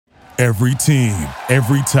Every team,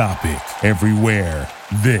 every topic, everywhere.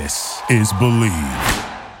 This is Believe.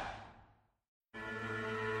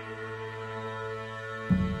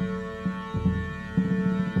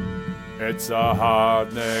 It's a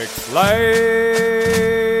hard Knicks life.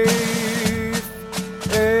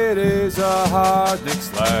 It is a hard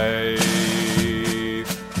Knicks life.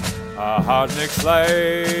 A hard Knicks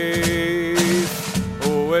life.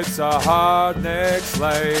 Oh, it's a hard Knicks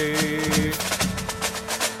life.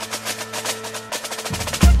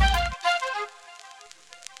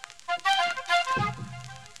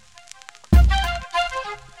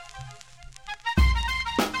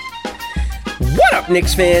 What up,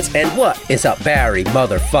 Knicks fans, and what is up, Barry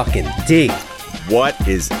motherfucking D? What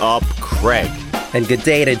is up, Craig? And good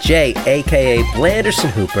day to Jay, a.k.a.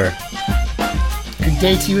 Blanderson Hooper. Good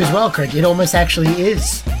day to you as well, Craig. It almost actually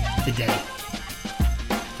is the day.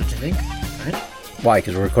 Don't you think? Right? Why?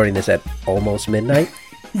 Because we're recording this at almost midnight?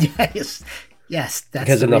 Yes. Yes. That's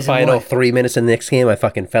because in the final 3 minutes of the Knicks game, I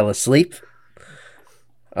fucking fell asleep.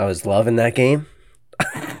 I was loving that game.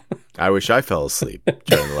 I wish I fell asleep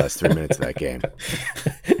during the last 3 minutes of that game.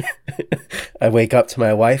 I wake up to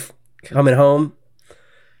my wife coming home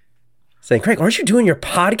saying, Craig, aren't you doing your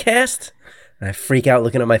podcast? And I freak out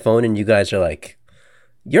looking at my phone, and you guys are like,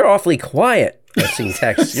 you're awfully quiet. I've seen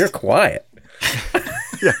texts. You're quiet.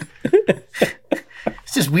 Yeah.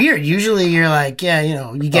 It's just weird. Usually you're like, yeah, you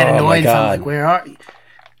know, you get annoyed if I'm like, where are you?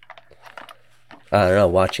 I don't know.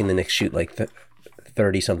 Watching the Knicks shoot like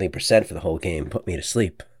 30-something% for the whole game put me to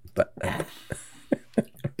sleep. But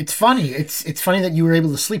it's funny. It's funny that you were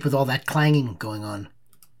able to sleep with all that clanging going on.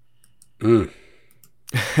 All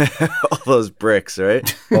those bricks,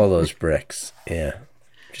 right? All those bricks. Yeah.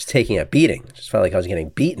 Just taking a beating. Just felt like I was getting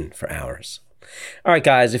beaten for hours. All right,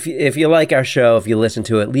 guys. If you like our show, if you listen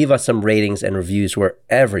to it, leave us some ratings and reviews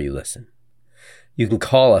wherever you listen. You can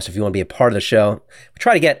call us if you want to be a part of the show. We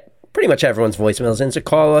try to get pretty much everyone's voicemails in, so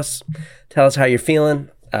call us. Tell us how you're feeling.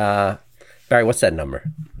 Barry, what's that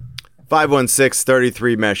number?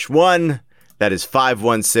 516-33-MESH-1. That is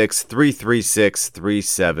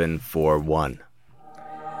 516-336-3741.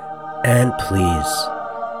 And please,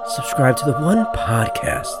 subscribe to the one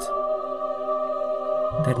podcast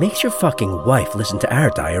that makes your fucking wife listen to our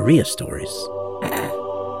diarrhea stories.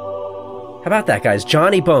 How about that, guys?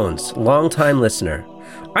 Johnny Bones, longtime listener.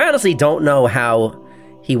 I honestly don't know how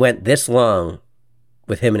he went this long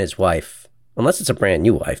with him and his wife. Unless it's a brand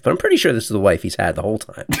new wife, but I'm pretty sure this is the wife he's had the whole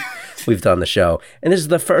time we've done the show. And this is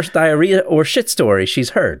the first diarrhea or shit story she's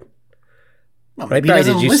heard. Well, right, Barry?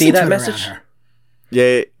 Did you see that message?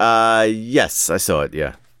 Yeah. Yes, I saw it.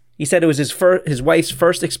 Yeah. He said it was his wife's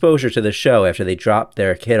first exposure to the show after they dropped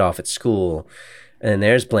their kid off at school. And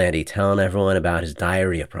there's Blandy telling everyone about his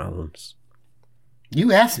diarrhea problems.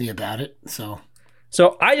 You asked me about it, so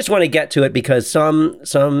I just want to get to it because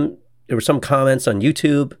there were some comments on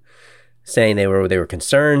YouTube saying they were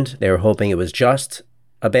concerned. They were hoping it was just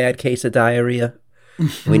a bad case of diarrhea.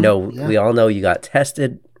 We all know you got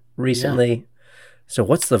tested recently. Yeah. So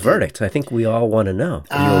what's the verdict? I think we all want to know.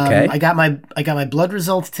 Are you okay? I got my blood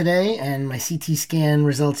results today and my CT scan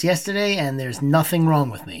results yesterday, and there's nothing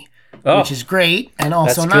wrong with me, which is great and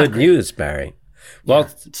also not good great. News, Barry. Well,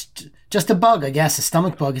 it's just a bug, I guess. A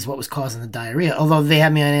stomach bug is what was causing the diarrhea. Although they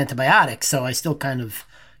had me on antibiotics, so I still kind of,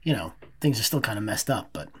 things are still kind of messed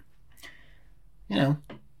up, but.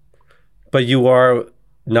 But you are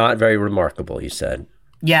not very remarkable, you said.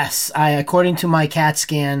 Yes. According to my CAT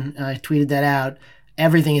scan, I tweeted that out,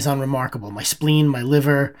 everything is unremarkable. My spleen, my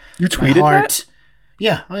liver, you tweeted my heart. That?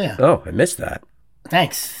 Yeah. Oh, yeah. Oh, I missed that.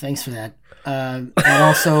 Thanks for that. And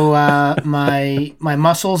also, my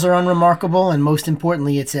muscles are unremarkable, and most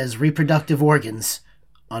importantly, it says reproductive organs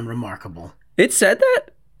unremarkable. It said that?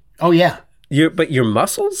 Oh, yeah. But your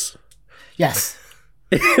muscles? Yes.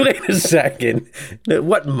 Wait a second.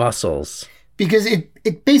 What muscles? Because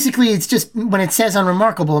it basically, it's just, when it says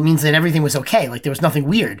unremarkable, it means that everything was okay. Like, there was nothing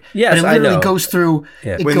weird. Yes, but it literally goes through.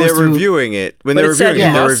 Yeah. When they're reviewing it, they're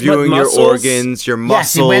reviewing your organs, your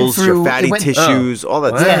muscles, your fatty tissues, all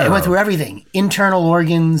that stuff. Yeah, it went through everything. Internal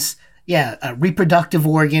organs, reproductive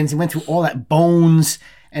organs. It went through all that, bones,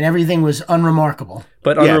 and everything was unremarkable.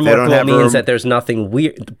 But unremarkable means that there's nothing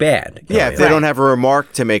bad. Yeah, if they don't have a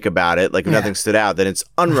remark to make about it, like if nothing stood out, then it's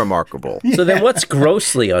unremarkable. So then what's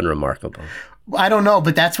grossly unremarkable? I don't know,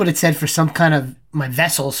 but that's what it said for some kind of my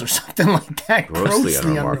vessels or something like that. Grossly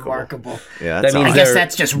unremarkable. Yeah, that means I guess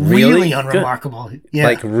that's just really unremarkable. Yeah.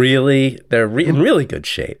 Like really, they're in really good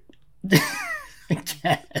shape. I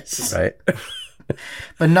guess. Right?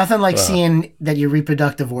 But nothing like seeing that your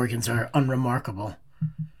reproductive organs are unremarkable.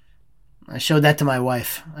 I showed that to my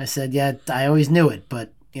wife. I said, yeah, I always knew it,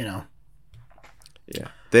 but, Yeah.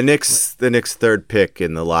 The Knicks' third pick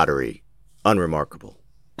in the lottery, unremarkable,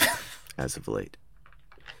 as of late.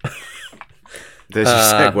 There's your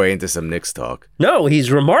segue into some Knicks talk. No,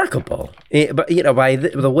 he's remarkable. But, by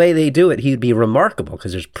the way they do it, he'd be remarkable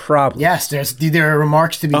because there's problems. Yes, there are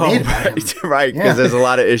remarks to be made about him. Right, because there's a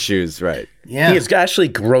lot of issues, right. Yeah. He is actually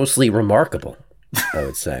grossly remarkable, I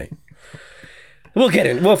would say.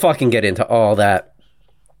 We'll fucking get into all that.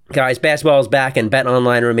 Guys, basketball is back, and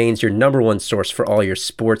BetOnline remains your number one source for all your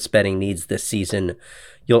sports betting needs this season.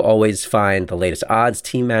 You'll always find the latest odds,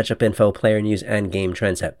 team matchup info, player news, and game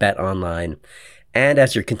trends at BetOnline. And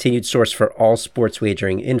as your continued source for all sports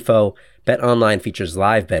wagering info, BetOnline features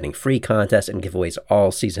live betting, free contests, and giveaways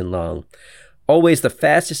all season long. Always the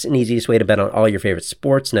fastest and easiest way to bet on all your favorite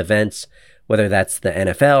sports and events, whether that's the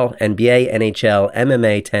NFL, NBA, NHL,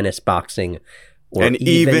 MMA, tennis, boxing, or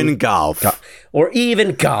even golf. Or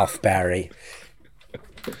even golf, Barry.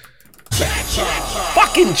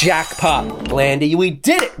 Fucking jackpot, Blandy. We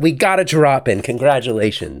did it. We got a drop in.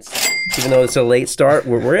 Congratulations. Even though it's a late start,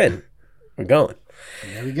 we're in. We're going.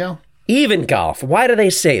 There we go. Even golf. Why do they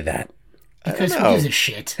say that? Because who gives a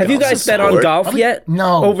shit? Have you guys bet on golf yet?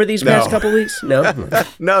 No. Over these past couple weeks? No?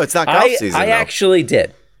 No, it's not golf season. I actually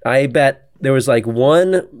did. I bet there was like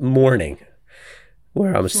one morning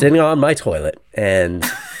where I was sitting on my toilet and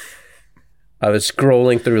I was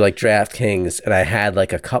scrolling through like DraftKings and I had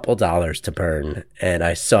like a couple dollars to burn and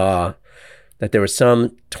I saw that there was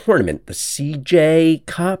some tournament, the CJ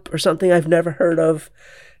Cup or something I've never heard of.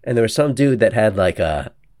 And there was some dude that had like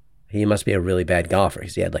he must be a really bad golfer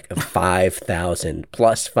because he had like a 5,000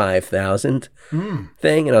 plus 5,000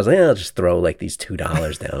 thing. And I was like, I'll just throw like these $2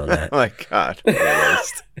 down on that. Oh my God.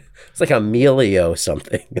 It's like Emilio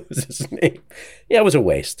something. It was his name. Yeah, it was a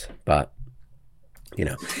waste. But,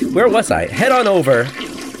 where was I? Head on over.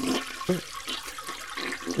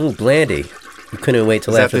 Ooh, Blandy. You couldn't wait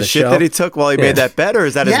till after the show. Is that the shit that he took while he made that bet, or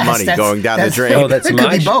is that his money going down the drain? Oh, that's my.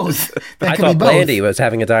 Could be both. I thought Blandy was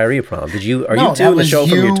having a diarrhea problem. Are you doing the show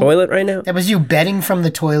from your toilet right now? That was you betting from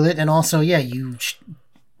the toilet, and also, you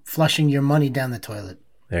flushing your money down the toilet.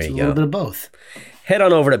 There you go. A little bit of both. Head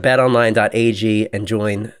on over to betonline.ag and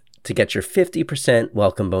join to get your 50%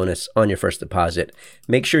 welcome bonus on your first deposit.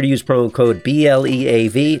 Make sure to use promo code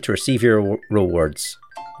BLEAV to receive your rewards.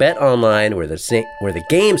 Bet online where the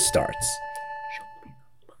game starts.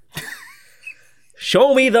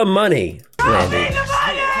 Show me the money, Randy.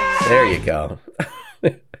 There you go.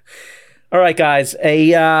 All right, guys.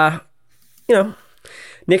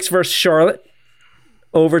 Knicks versus Charlotte.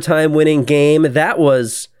 Overtime winning game. That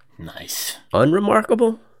was nice.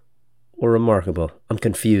 Unremarkable or remarkable? I'm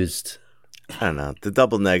confused. I don't know. The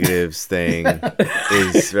double negatives thing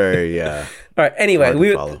is very all right, anyway,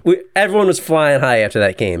 everyone was flying high after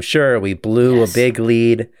that game. Sure, we blew a big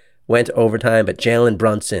lead, went to overtime, but Jalen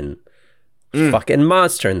Brunson fucking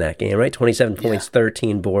monster in that game, right? 27 points,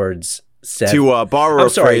 13 boards, 7. To borrow a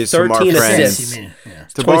phrase from our friend,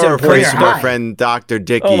 to borrow a phrase from our friend Dr.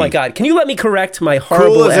 Dickey. Oh my God! Can you let me correct my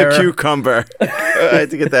horrible error? Cool as a cucumber. I had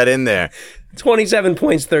to get that in there. 27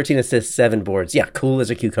 points, 13 assists, 7 boards. Yeah, cool as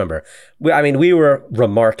a cucumber. We were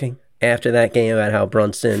remarking after that game about how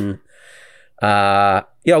Brunson. We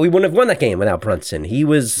wouldn't have won that game without Brunson. He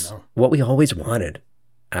was what we always wanted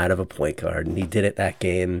out of a point guard, and he did it that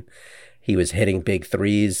game. He was hitting big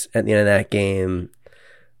threes at the end of that game.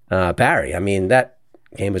 Barry, that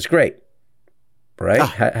game was great, right?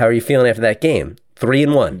 How are you feeling after that game?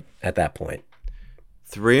 3-1 at that point.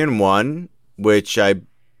 3-1, which I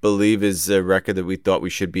believe is a record that we thought we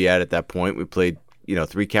should be at that point. We played,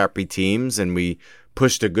 3 Capri teams, and we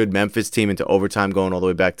pushed a good Memphis team into overtime going all the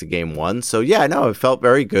way back to game 1. So, it felt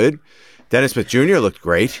very good. Dennis Smith Jr. looked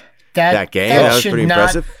great that game. That was pretty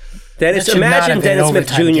impressive. Imagine Dennis Smith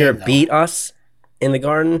Jr. beat us in the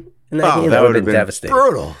Garden in that game. That would have been devastating.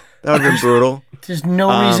 Brutal. That would have been brutal. There's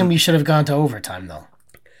no reason we should have gone to overtime, though.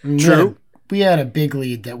 True. We had a big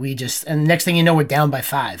lead that we just, and next thing you know, we're down by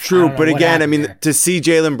 5. True, but again, to see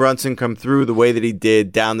Jalen Brunson come through the way that he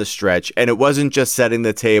did down the stretch, and it wasn't just setting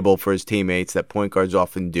the table for his teammates that point guards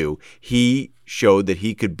often do. He showed that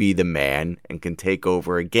he could be the man and can take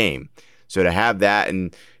over a game. So to have that,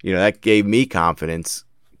 and that gave me confidence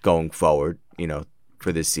going forward,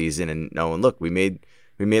 for this season, and knowing, look, we made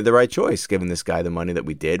the right choice giving this guy the money that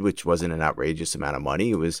we did, which wasn't an outrageous amount of money.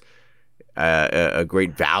 It was a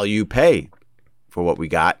great value pay for what we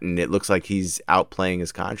got, and it looks like he's outplaying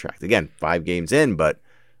his contract. Again, 5 games in, but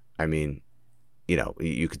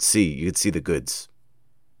you could see the goods.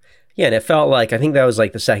 Yeah, and it felt like, I think that was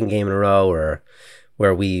like the second game in a row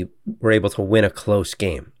where we were able to win a close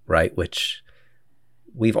game, right? Which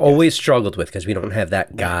we've always struggled with because we don't have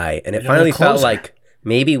that guy. And it finally felt like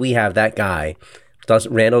maybe we have that guy.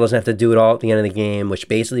 Randall doesn't have to do it all at the end of the game, which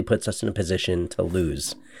basically puts us in a position to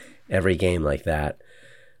lose every game like that.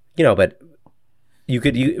 But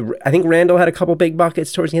I think Randall had a couple big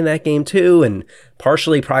buckets towards the end of that game too, and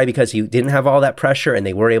partially probably because he didn't have all that pressure and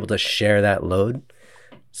they were able to share that load.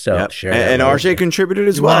 So and RJ contributed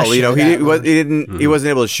as well. He wasn't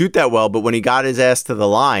able to shoot that well, but when he got his ass to the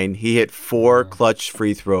line, he hit 4 clutch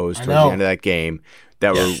free throws towards the end of that game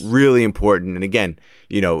that were really important. And again,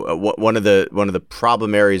 one of the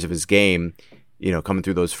problem areas of his game, coming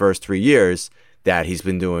through those first 3 years, that he's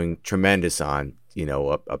been doing tremendous on,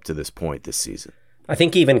 up to this point this season. I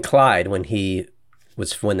think even Clyde, when they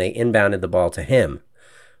inbounded the ball to him,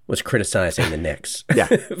 was criticizing the Knicks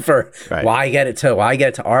for why get it to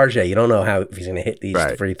RJ. You don't know if he's going to hit these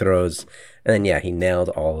free throws. And then, he nailed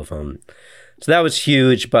all of them. So that was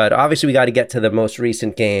huge. But obviously, we got to get to the most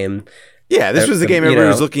recent game. Yeah, this was the game everybody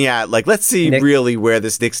was looking at. Like, let's see really where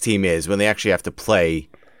this Knicks team is when they actually have to play,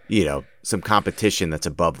 some competition that's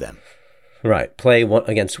above them. Right. Play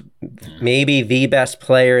against maybe the best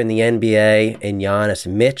player in the NBA in Giannis.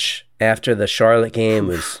 Mitch, after the Charlotte game,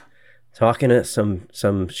 was talking to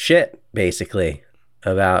some shit, basically,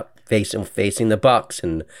 about facing the Bucks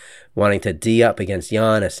and wanting to D up against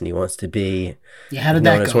Giannis, and he wants to be known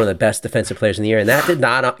as one of the best defensive players in the year. And that did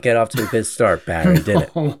not get off to a good start, Barry, did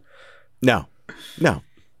it? No.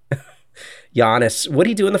 Giannis, what did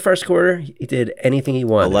he do in the first quarter? He did anything he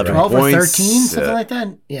wanted. 11 12 points, or 13, something like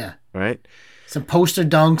that. Yeah. Right. Some poster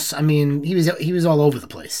dunks. I mean, he was all over the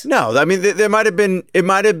place. No, I mean there might have been.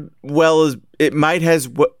 What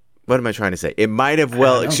am I trying to say? It might have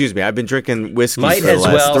excuse me. I've been drinking whiskey for the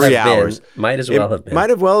last 3 hours. Might as well have been.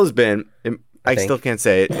 Might have well has been. I still can't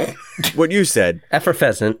say it. What you said.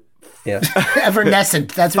 Effervescent. Yeah.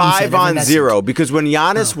 Evanescent. That's what 5 on 0. Because when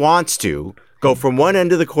Giannis wants to go from one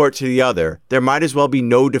end of the court to the other, there might as well be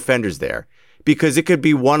no defenders there. Because it could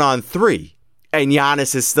be 1 on 3. And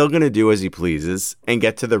Giannis is still going to do as he pleases and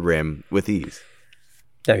get to the rim with ease.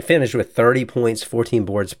 Yeah, he finished with 30 points, 14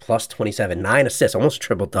 boards, plus 27, 9 assists, almost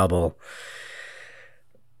triple-double.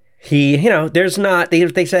 There's not,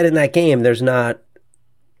 they said in that game, there's not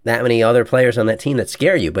that many other players on that team that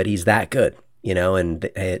scare you, but he's that good, and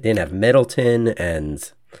they didn't have Middleton,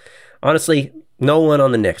 and honestly, no one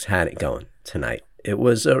on the Knicks had it going tonight. It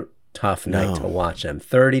was a tough night to watch them.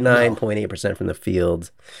 39.8% from the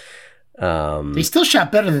field. They still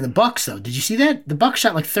shot better than the Bucks, though. Did you see that? The Bucks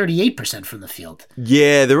shot like 38% from the field.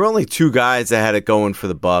 Yeah, there were only 2 guys that had it going for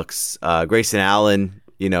the Bucks. Grayson Allen,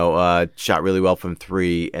 shot really well from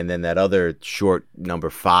 3, and then that other short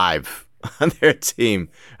number 5 on their team.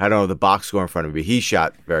 I don't know the box score in front of me, but he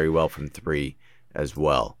shot very well from 3 as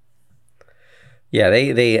well. Yeah,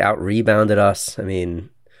 they out rebounded us. I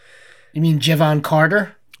mean, you mean Javon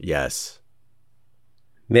Carter? Yes.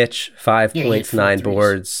 Mitch, 5 points, 9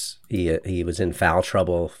 boards. He was in foul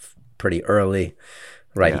trouble pretty early,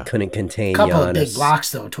 right? Yeah. He couldn't contain Giannis. Couple of big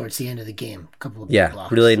blocks, though, towards the end of the game. Couple of big blocks.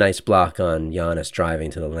 Really nice block on Giannis driving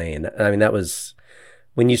to the lane. I mean, that was,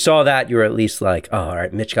 when you saw that, you were at least like, oh, all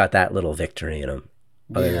right, Mitch got that little victory in him.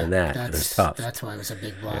 Other than that, it was tough. That's why it was a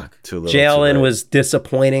big block. Yeah, Jalen was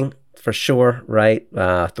disappointing for sure, right?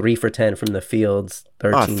 3 for 10 from the field,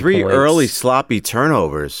 13 3 points. Early sloppy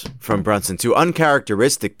turnovers from Brunson, too.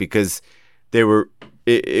 Uncharacteristic because they were.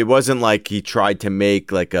 It wasn't like he tried to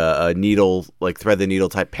make like a needle, like thread the needle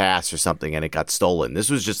type pass or something, and it got stolen. This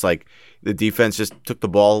was just like the defense just took the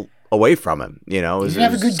ball away from him. It was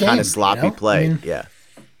kind of sloppy play. I mean,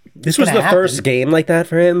 this was the first game like that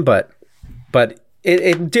for him, but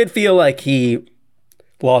it did feel like he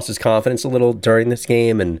lost his confidence a little during this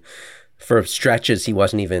game, and for stretches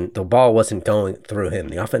the ball wasn't going through him.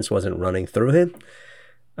 The offense wasn't running through him.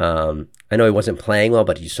 I know he wasn't playing well,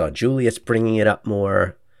 but you saw Julius bringing it up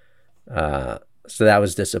more. So that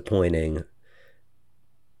was disappointing.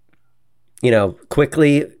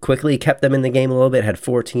 Quickly kept them in the game a little bit, had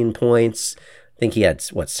 14 points. I think he had,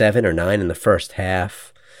 7 or 9 in the first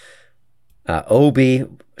half. Obi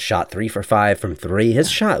shot 3 for 5 from 3. His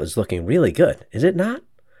shot was looking really good. Is it not?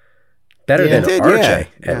 Better than RJ,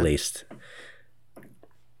 at least.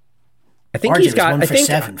 I think he's got.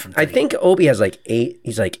 I think Obi has like 8.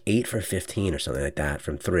 He's like 8 for 15 or something like that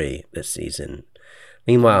from 3 this season.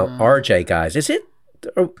 Meanwhile, RJ, guys, is it?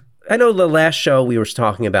 I know the last show we were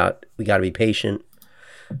talking about. We got to be patient.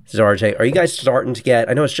 This is RJ. Are you guys starting to get?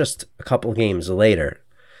 I know it's just a couple games later.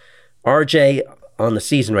 RJ on the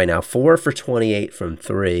season right now, 4 for 28 from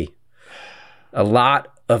 3. A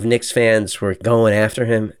lot of Knicks fans were going after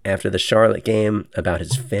him after the Charlotte game about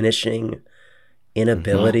his finishing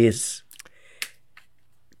inabilities.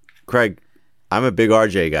 Craig, I'm a big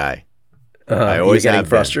RJ guy. I always You're getting have been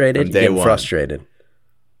frustrated. from day You're getting one. frustrated.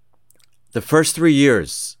 The first 3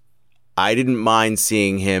 years, I didn't mind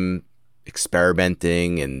seeing him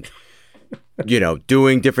experimenting and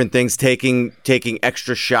doing different things, taking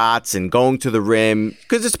extra shots and going to the rim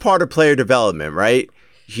because it's part of player development, right?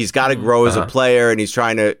 He's got to grow as a player and he's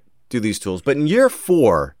trying to do these tools. But in year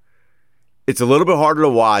 4, it's a little bit harder to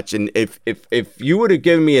watch. And if you would have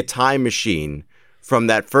given me a time machine from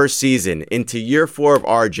that first season into year 4 of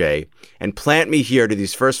RJ and plant me here to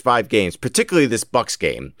these first 5 games, particularly this Bucks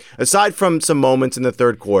game, aside from some moments in the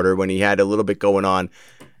third quarter when he had a little bit going on,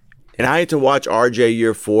 and I had to watch RJ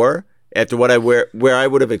year 4 after where I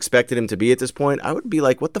would have expected him to be at this point, I would be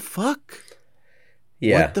like, what the fuck?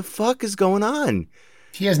 Yeah. What the fuck is going on?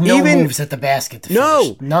 He has no moves at the basket to finish.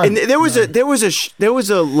 No. None. And there was a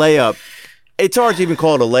layup. It's hard to even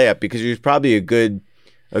call it a layup because he was probably a good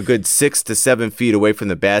 6 to 7 feet away from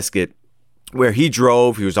the basket where he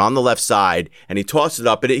drove. He was on the left side and he tossed it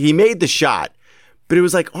up and he made the shot. But it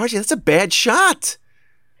was like, RJ, that's a bad shot.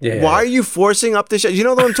 Yeah. Why are you forcing up the shot? You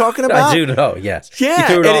know what I'm talking about? I do know, yes. Yeah,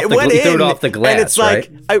 He threw it off the glass, and it's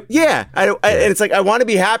like, right? and it's like, I want to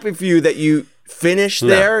be happy for you that you finished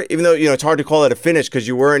there, even though it's hard to call it a finish because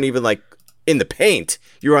you weren't even like in the paint.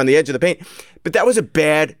 You were on the edge of the paint, but that was a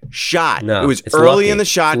bad shot. No, it was it's early lucky. in the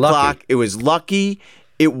shot It's lucky. clock. It was lucky.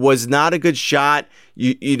 It was not a good shot.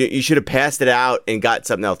 You should have passed it out and got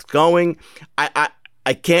something else going. I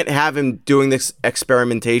can't have him doing this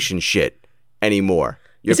experimentation shit anymore.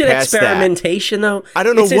 You're Is it past that. experimentation though? I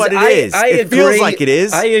don't know what it is. It feels like it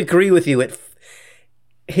is. I agree with you. I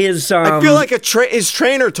feel like his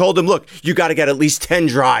trainer told him, "Look, you got to get at least 10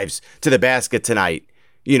 drives to the basket tonight,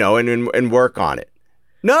 and work on it."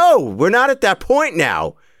 No, we're not at that point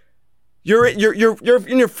now. You're in your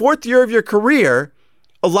 4th year of your career,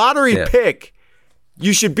 a lottery pick.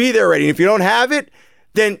 You should be there already. And if you don't have it,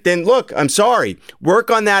 then look, I'm sorry.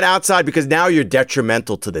 Work on that outside because now you're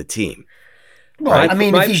detrimental to the team. Well, I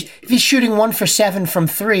mean, if he's shooting 1 for 7 from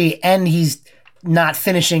 3 and he's not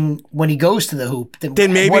finishing when he goes to the hoop, then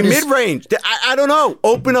maybe mid-range. I don't know.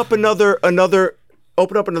 Open up another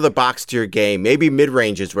box to your game. Maybe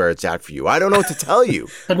mid-range is where it's at for you. I don't know what to tell you.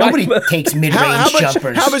 But nobody takes mid-range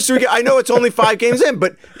jumpers. How much do we get? I know it's only 5 games in,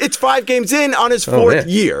 but it's 5 games in on his 4th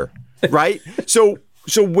year, right? So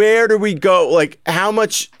where do we go? Like how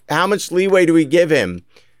much leeway do we give him?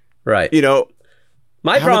 Right.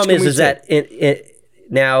 My How problem much is that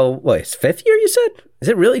now, what, it's 5th year, you said? Is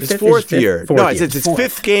it really 5th? His 4th year. No, it's his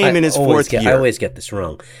 5th game in his 4th year. I always get this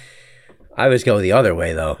wrong. I always go the other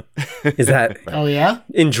way, though. Is that Oh, yeah?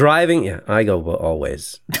 in driving? Yeah, I go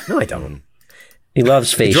always. No, I don't. He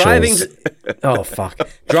loves facials.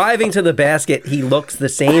 Driving to the basket, he looks the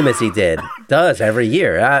same as he does every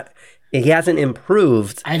year. He hasn't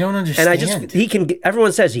improved. I don't understand. And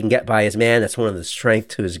everyone says he can get by his man. That's one of the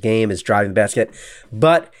strengths to his game is driving the basket.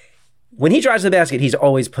 But when he drives the basket, he's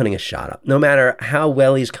always putting a shot up. No matter how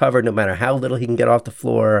well he's covered, no matter how little he can get off the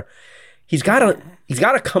floor, he's got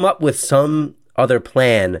to come up with some other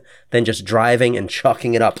plan than just driving and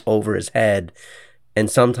chucking it up over his head.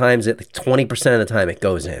 And sometimes 20% of the time it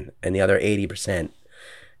goes in, and the other 80%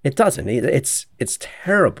 it doesn't. It's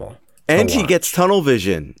terrible. And he gets tunnel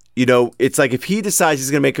vision. It's like if he decides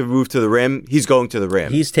he's going to make a move to the rim, he's going to the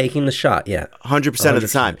rim. He's taking the shot, yeah. 100% of the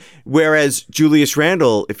time. Whereas Julius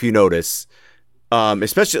Randle, if you notice,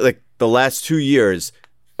 especially like the last 2 years,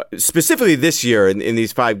 specifically this year in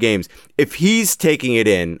these 5 games, if he's taking it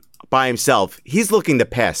in by himself, he's looking to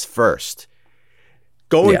pass first.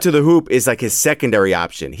 Going to the hoop is like his secondary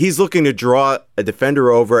option. He's looking to draw a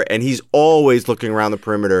defender over, and he's always looking around the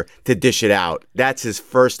perimeter to dish it out. That's his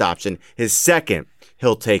first option. His second,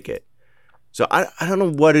 he'll take it. So I don't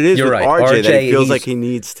know what it is with RJ that he feels like he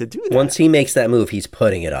needs to do that. Once he makes that move, he's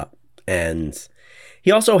putting it up. And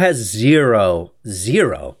he also has zero.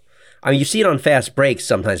 I mean, you see it on fast breaks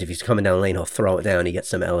sometimes. If he's coming down the lane, he'll throw it down. He gets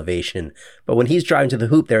some elevation. But when he's driving to the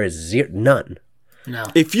hoop, there is none. No.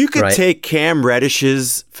 If you could take Cam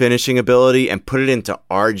Reddish's finishing ability and put it into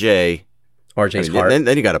RJ's heart.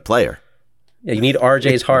 Then you got a player. Yeah, you need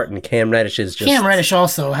RJ's heart and Cam Reddish's just... Cam Reddish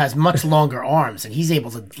also has much longer arms, and he's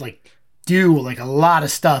able to do a lot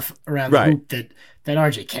of stuff around the hoop that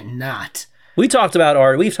RJ cannot. We've talked about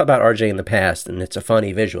RJ in the past, and it's a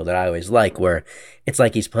funny visual that I always like, where it's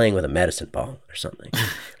like he's playing with a medicine ball or something.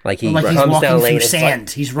 Like he he's comes walking down lane. through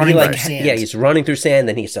sand. He's running through sand. Yeah, he's running through sand,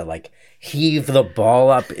 and he's to heave the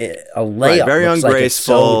ball up. A layup very looks ungraceful. Like it's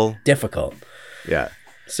so difficult. Yeah.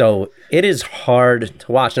 So it is hard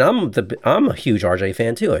to watch, and I'm a huge RJ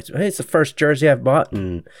fan too. It's the first jersey I've bought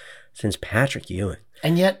since Patrick Ewing.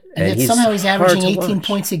 And yet somehow he's averaging 18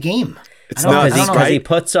 points a game. It's I don't nuts, know. Because he right?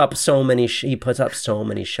 puts up so many. He puts up so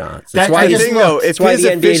many shots. That- That's why I The just he's thing though, looked. if why his the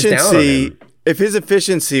NBA's down on efficiency, him. if his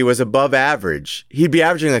efficiency was above average, he'd be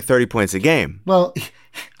averaging like 30 points a game. Well,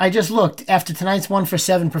 I just looked. After tonight's 1 for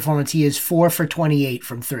 7 performance, he is 4 for 28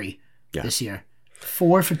 from 3 this year.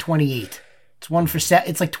 4 for 28. It's 1 for 7.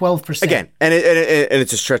 It's like 12%. Again, and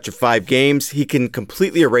it's a stretch of 5 games. He can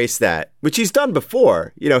completely erase that, which he's done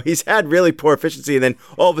before. You know, he's had really poor efficiency, and then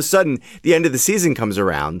all of a sudden, the end of the season comes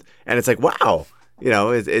around, and it's like, wow, you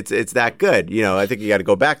know, it's that good. You know, I think you got to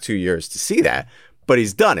go back 2 years to see that, but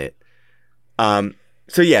he's done it.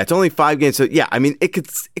 So yeah, it's only 5 games. So yeah, I mean, it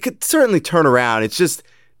could certainly turn around. It's just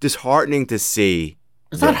disheartening to see.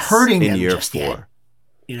 It's not this hurting in them year just 4. yet.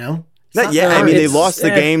 You know? It's Not yet. I mean, they it's- lost the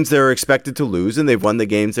games they were expected to lose, and they've won the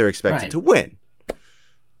games they're expected Right. to win.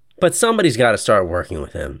 But somebody's got to start working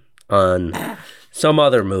with him on some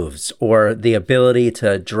other moves or the ability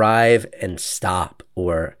to drive and stop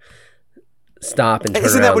or stop and turn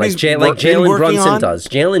Isn't that around what like he's Jalen working Brunson on? does.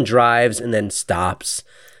 Jalen drives and then stops,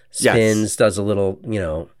 Yes. spins, does a little, you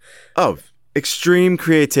know. Oh, extreme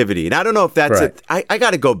creativity. And I don't know if that's Right. it. I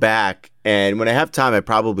got to go back, and when I have time, I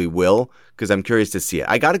probably will, because I'm curious to see it.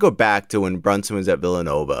 I got to go back to when Brunson was at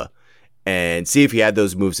Villanova and see if he had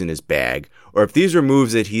those moves in his bag, or if these were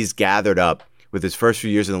moves that he's gathered up with his first few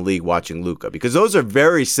years in the league watching Luka, because those are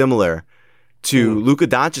very similar to Luka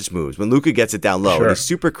Doncic moves. When Luka gets it down low, Sure. and he's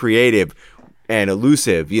super creative and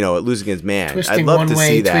elusive, you know, at losing his man. Twisting I'd love one to way,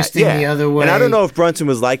 see that. twisting the other way. And I don't know if Brunson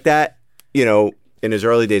was like that, you know, in his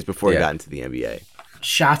early days before he Yeah. got into the NBA.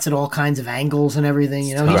 Shots at all kinds of angles and everything.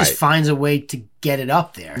 You know, he Right. just finds a way to get it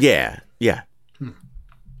up there. Yeah, yeah.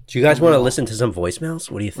 Do you guys want to listen to some voicemails?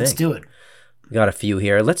 What do you think? Let's do it. We got a few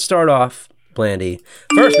here. Let's start off, Blandy.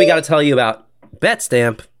 First, we got to tell you about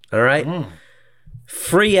BetStamp. All right,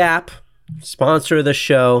 free app, sponsor of the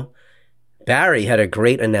show. Barry had a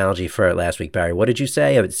great analogy for it last week. Barry, what did you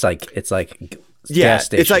say? It's like gas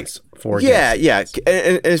stations. it's like for yeah, gas. yeah.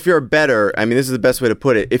 And if you're a bettor, I mean, this is the best way to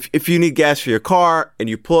put it. If you need gas for your car and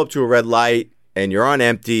you pull up to a red light and you're on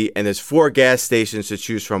empty and there's 4 gas stations to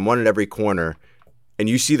choose from, one at every corner, and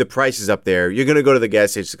you see the prices up there, you're going to go to the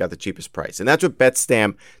gas station that's got the cheapest price. And that's what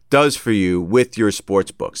BetStamp does for you with your sports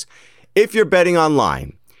books. If you're betting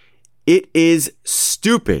online, it is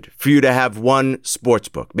stupid for you to have one sports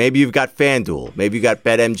book. Maybe you've got FanDuel. Maybe you got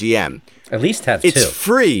BetMGM. At least have It's two.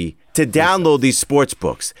 free to download these sports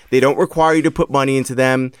books. They don't require you to put money into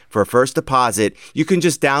them for a first deposit. You can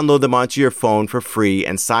just download them onto your phone for free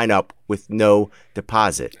and sign up with no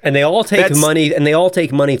deposit. And they all take That's- money, and they all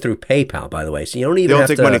take money through PayPal. By the way, so you don't even They all have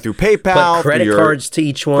take to money through PayPal, put credit through your cards to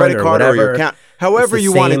each one, credit or card whatever. or your account. However It's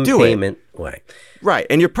the you want to same do it. payment way. Right.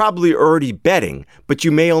 And you're probably already betting, but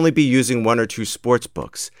you may only be using 1 or 2 sports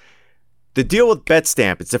books. The deal with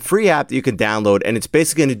BetStamp, it's a free app that you can download, and it's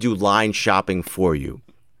basically going to do line shopping for you.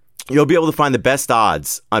 You'll be able to find the best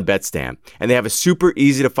odds on BetStamp, and they have a super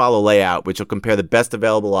easy to follow layout, which will compare the best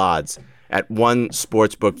available odds at one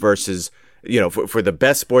sportsbook versus, you know, for the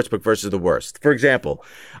best sportsbook versus the worst. For example,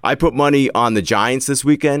 I put money on the Giants this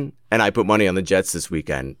weekend, and I put money on the Jets this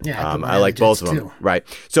weekend. Yeah, I put money I on like the both Jets of them. too. Right.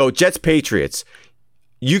 So Jets Patriots,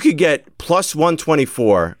 you could get plus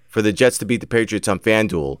 124 for the Jets to beat the Patriots on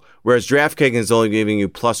FanDuel, whereas DraftKings is only giving you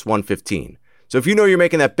plus 115. So if you know you're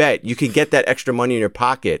making that bet, you can get that extra money in your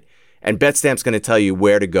pocket, and BetStamp's going to tell you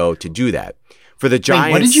where to go to do that. For the Giants,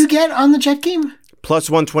 Wait, what did you get on the Jet game?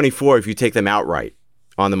 plus 124 if you take them outright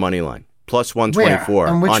on the money line. Plus 124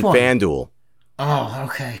 On which on one? FanDuel. Oh,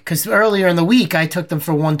 okay. Because earlier in the week, I took them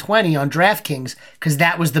for 120 on DraftKings because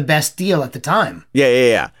that was the best deal at the time.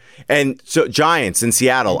 Yeah. And so Giants in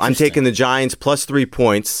Seattle, I'm taking the Giants plus 3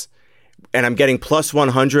 points, and I'm getting plus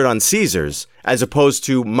 100 on Caesars as opposed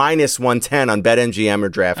to minus 110 on BetMGM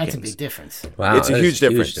or DraftKings. That's a big difference. Wow, It's a that is huge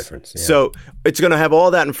difference. yeah. So it's going to have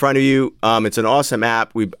all that in front of you. It's an awesome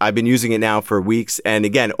app. I've been using it now for weeks. And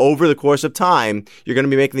again, over the course of time, you're going to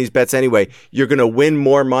be making these bets anyway. You're going to win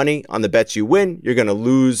more money on the bets you win. You're going to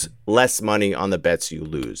lose less money on the bets you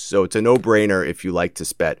lose. So it's a no-brainer if you like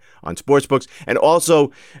to bet on sportsbooks. And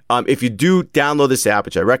also, if you do download this app,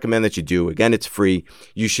 which I recommend that you do, again, it's free,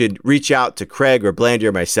 you should reach out to Craig or Blandy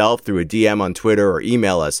or myself through a DM on Twitter or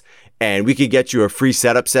email us, and we could get you a free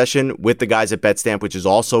setup session with the guys at BetStamp, which is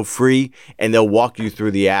also free, and they'll walk you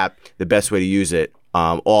through the app, the best way to use it,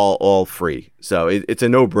 all free. So it's a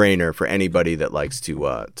no-brainer for anybody that likes to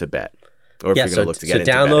bet, or if you're going to look to get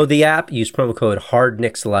into download betting. the app, use promo code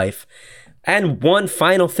HardKnicksLife. And one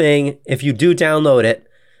final thing, if you do download it,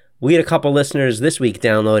 we had a couple listeners this week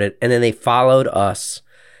download it, and then they followed us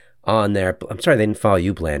on there. I'm sorry they didn't follow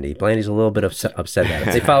you, Blandy. Blandy's a little bit upset about it.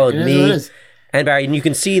 They followed It is what it me is. and Barry, and you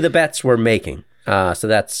can see the bets we're making. So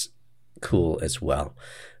that's cool as well.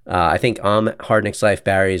 I think Hard Knicks Life,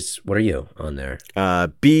 Barry's, what are you on there?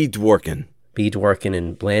 B. Dworkin. B. Dworkin,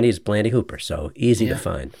 and Blandy's Blandy Hooper, so easy to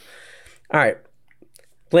find. All right.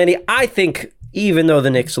 Blandy, I think even though the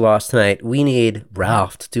Knicks lost tonight, we need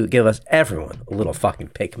Ralph to give us, everyone, a little fucking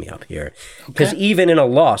pick-me-up here. Because even in a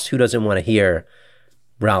loss, who doesn't want to hear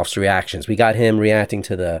Ralph's reactions? We got him reacting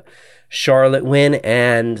to the Charlotte win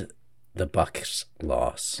and the Bucks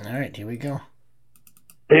loss. All right, here we go.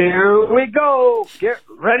 Here we go. Get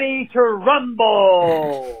ready to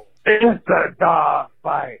rumble. It's a dog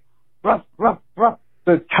fight. Ruff, ruff, ruff.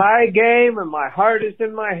 The tie game, and my heart is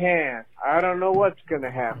in my hand. I don't know what's going to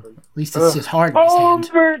happen. At least it's his heart in his hand.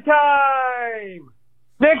 Overtime!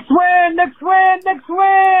 Knicks win! Knicks win! Knicks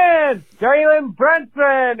win! Jalen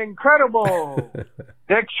Brunson, incredible.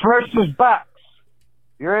 Knicks versus Bucks.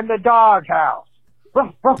 You're in the doghouse.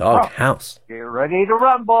 Ruff, ruff, ruff. Doghouse. Get ready to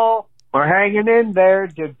rumble. We're hanging in there.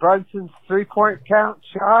 Did Brunson's three-point count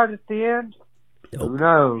shot at the end? Nope. Who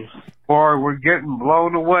knows? Or we're getting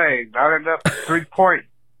blown away. Not enough three-point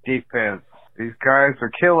defense. These guys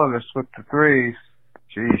are killing us with the threes.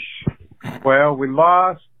 Sheesh. Well, we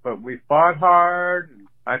lost, but we fought hard.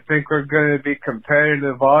 I think we're going to be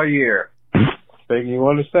competitive all year. Thing you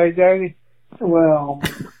want to say, Danny? Well,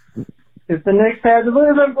 if the Knicks had to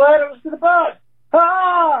lose, I'm glad it was to the Bucks.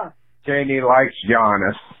 Ah! Janie likes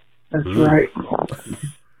Giannis. That's right.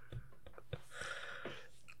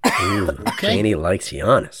 Janie likes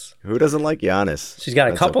Giannis. Who doesn't like Giannis? She's got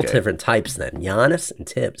a That's couple okay. different types then. Giannis and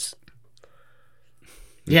Tibbs.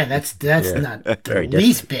 Yeah, that's not the Very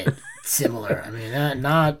least bit similar. I mean,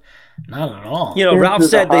 not at all. You know, Ralph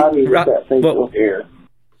said hottie with that facial what hair.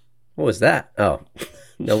 was that? Oh,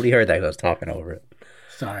 nobody heard that. I was talking over it.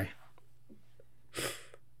 Sorry.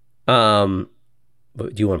 But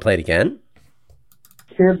do you want to play it again?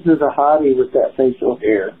 Tibbs is a hottie with that facial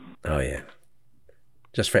hair. Oh, yeah.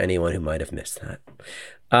 Just for anyone who might have missed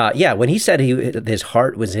that. Yeah, when he said his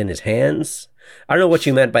heart was in his hands, I don't know what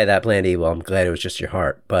you meant by that, Blandy. Well, I'm glad it was just your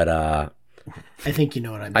heart. But I think you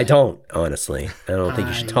know what I mean. I don't, honestly. I don't think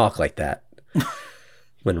you should talk like that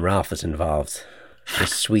when Ralph is involved.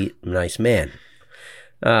 This sweet, nice man.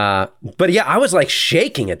 But yeah, I was like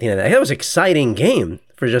shaking at the end of that. It was an exciting game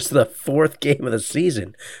for just the fourth game of the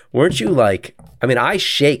season. Weren't you like, I mean, I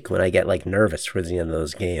shake when I get like nervous towards the end of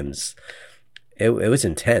those games. It was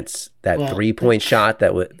intense. That 3-point shot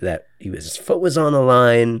that his foot was on the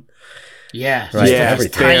line. Yeah. Right. Yeah,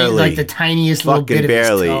 barely. Like the tiniest little Fucking bit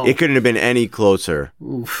barely. of his toe. It couldn't have been any closer.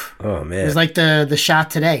 Oof. Oh, man. It was like the shot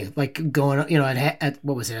today, like going, you know, at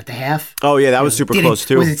what was it, at the half? Oh, yeah, that was super close,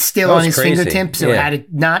 too. Was it still That was on his crazy. fingertips? Or Yeah. had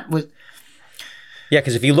it not? Yeah,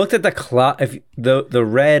 because if you looked at the clock, if the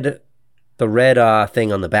red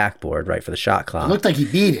thing on the backboard, right, for the shot clock, It looked like he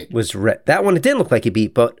beat it. was red. That one, it didn't look like he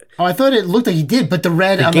beat, but Oh, I thought it looked like he did, but the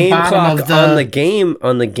red on the game bottom clock of the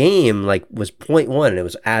on the game like was 0.1 and it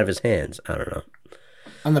was out of his hands. I don't know.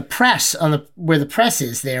 on the press where the press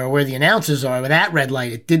is there, or where the announcers are, with that red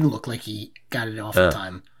light, it didn't look like he got it off in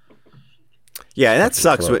time. Yeah, that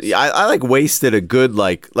sucks. close. I like wasted a good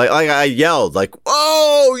like I yelled like,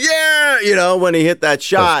 "Oh yeah!" You know, when he hit that That was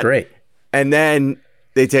shot, great. and then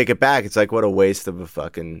they take it back. It's like what a waste of a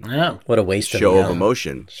fucking I know. What a waste show of of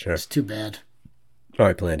emotion. Sure. It's too bad. All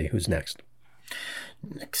right, Blandy, who's next?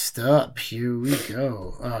 Next up, here we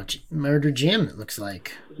go. Oh, Murder Jim, it looks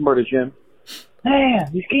like. Murder Jim. Man,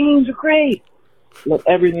 these games are great. Love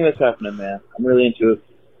everything that's happening, man. I'm really into it.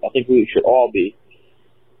 I think we should all be.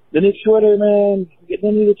 The new Twitter, man, they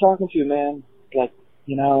need to talking to, man. Like,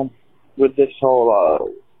 you know, with this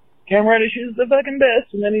whole, Cam Reddish is the fucking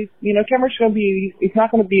best, and then Cameron's he's not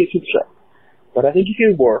gonna be a superstar. But I think he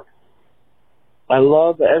can work. I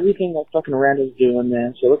love everything that fucking Randall's doing,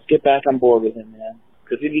 man, so let's get back on board with him, man.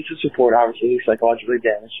 Because he needs the support, obviously, he's psychologically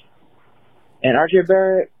damaged. And RJ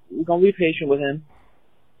Barrett, we're gonna be patient with him.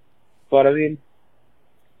 But, I mean,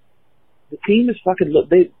 the team is fucking,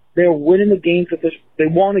 they're winning the games they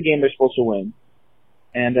won the game they're supposed to win.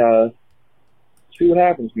 And, see what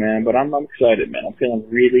happens, man. But I'm excited, man. I'm feeling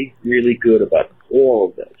really, really good about all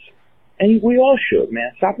of this. And we all should,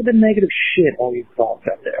 man. Stop with the negative shit, all you thoughts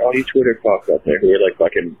out there, all you Twitter thoughts out there who are like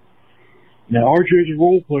fucking, now RJ's a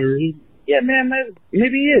role player. Yeah, man,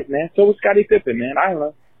 maybe he is, man. So was Scottie Pippen, man. I don't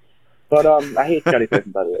know. But, I hate Scottie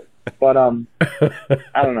Pippen, by the way. But,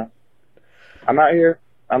 I don't know. I'm out here.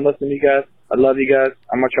 I'm listening to you guys. I love you guys.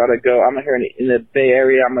 I'm going to try to go. I'm out here in the Bay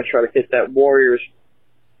Area. I'm going to try to hit that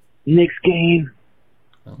Warriors-Knicks game.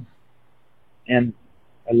 And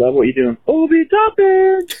I love what you're doing. Obi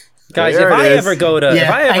Toppin! Guys, There if it I is. ever go to I'm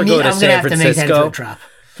San gonna have to make that Francisco, intro drop.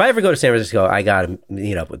 if I ever go to San Francisco, I gotta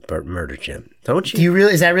meet up with Murder Jim. Don't you? Do you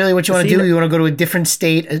really? Is that really what you want to do? You want to go to a different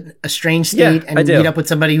state, a strange state, and meet up with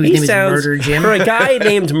somebody whose name is Murder Jim? For a guy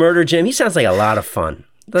named Murder Jim, he sounds like a lot of fun.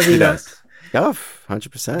 Doesn't he? does. Oh,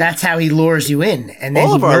 100%. That's how he lures you in, and then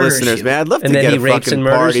all of he our murders listeners, you. man. I'd love And to then get he a rapes fucking and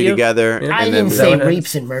murders party you? together. Yeah. I and didn't then say happens?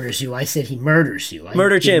 rapes and murders you. I said he murders you.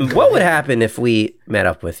 Murder Jim, what would happen if we met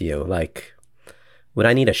up with you? Like, would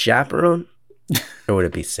I need a chaperone, or would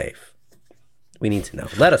it be safe? We need to know.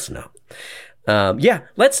 Let us know.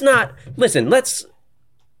 Let's not listen. Let's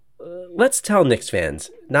tell Knicks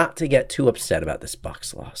fans not to get too upset about this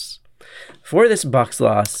Bucks loss. For this Bucks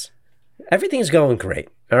loss, everything's going great.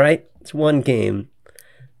 All right, it's one game.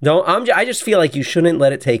 I just feel like you shouldn't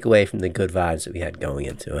let it take away from the good vibes that we had going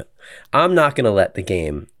into it. I'm not going to let the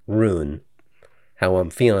game ruin how I'm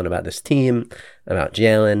feeling about this team, about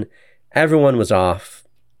Jalen. Everyone was off.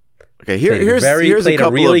 Okay, here's a couple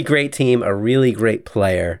a really of, great team, a really great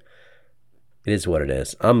player. It is what it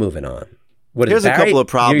is. I'm moving on. Here's a couple of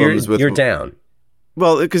problems with you're down.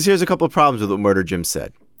 Well, because here's a couple of problems with what Murder Jim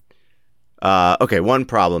said. Okay, one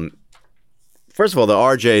problem. First of all, the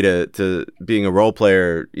RJ to being a role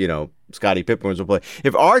player, Scottie Pippen was a role player.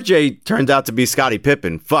 If RJ turns out to be Scottie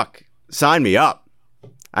Pippen, fuck, sign me up.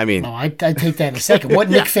 I mean, I'd take that in a second. What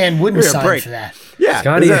Knick fan wouldn't sign for that? Yeah,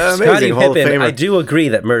 Scottie Hall of Pippen. Famer. I do agree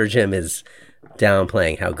that Murder Jim is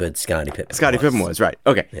downplaying how good Scottie Pippen was, right.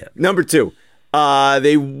 Okay. Yeah. Number 2,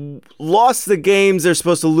 they lost the games they're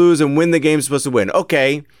supposed to lose and win the games they're supposed to win.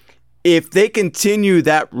 Okay, if they continue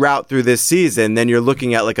that route through this season, then you're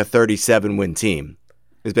looking at like a 37-win team.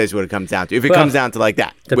 Is basically what it comes down to. If it comes down to like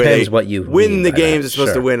that, depends what you win mean the by games that, are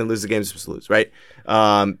supposed to win and lose the games are supposed to lose, right?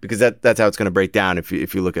 Because that's how it's going to break down if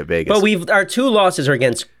you look at Vegas. But our 2 losses are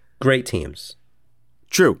against great teams.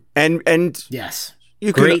 True, and yes,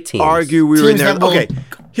 you Great could teams. argue we were in Teams there. that will Okay,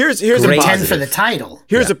 here's a Great. contend positive for the title.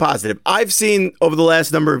 Here's a positive. I've seen over the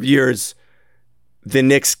last number of years the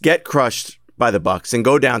Knicks get crushed by the Bucks and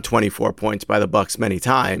go down 24 points by the Bucks many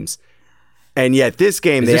times, and yet this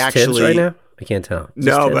game Is they this actually Tibbs right now? I can't tell. Is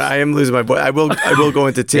No, this but Tibbs? I am losing my voice. I will go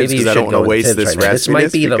into Tibbs Maybe you because I don't should want go to into waste Tibbs this right now. This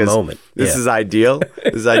might be the because moment. This Yeah. is ideal.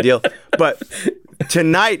 This is ideal. But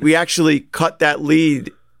tonight we actually cut that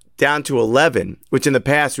lead down to 11, which in the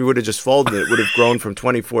past we would have just folded it. It would have grown from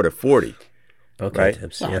 24 to 40. Okay, Right.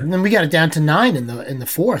 Tibbs. Well, Yeah. and then we got it down to 9 in the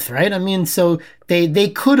fourth, right? I mean, so they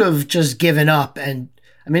could have just given up, and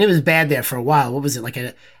I mean it was bad there for a while. What was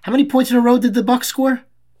it how many points in a row did the Bucks score?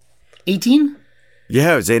 18.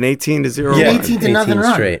 Yeah, it was an 18-0. Yeah. run. 18 to nothing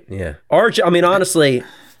run. straight. Yeah. RJ. I mean, honestly,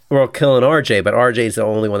 we're all killing RJ, but RJ's the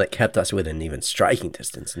only one that kept us within even striking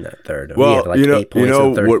distance in that third. We had Well, 8 points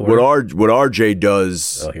in the third quarter. what RJ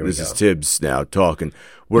does. Oh, here we this go. is Tibbs now talking.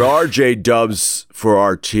 What RJ does for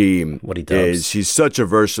our team What he does. is he's such a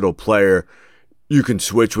versatile player. You can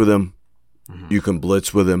switch with him, you can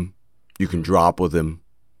blitz with him, you can drop with him,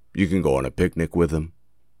 you can go on a picnic with him,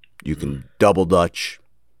 you can double dutch.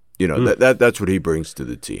 That's what he brings to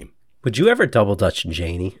the team. Would you ever double dutch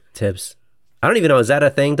Janie, Tibbs? I don't even know. Is that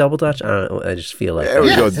a thing, double dutch? I don't know. I just feel like. There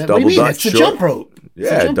we go. what do you Double mean? dutch. It's the Sure. jump rope. It's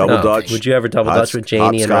a Yeah, jump double rope. dutch. Would you ever double dutch with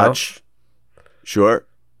Janie and hopscotch. Sure.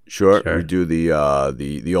 Sure. We do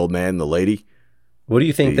the old man, the lady. What do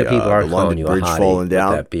you think The, that people are the calling London you a Bridge hottie falling with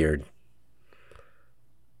down. that beard?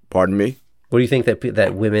 Pardon me. What do you think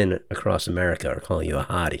that women across America are calling you a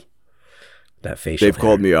hottie? That facial. They've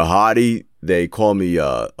called me a hottie. They call me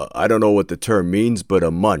I don't know what the term means, but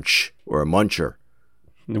a munch or a muncher.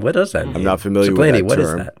 What does that mean? I'm not familiar So, with Blaney, that what is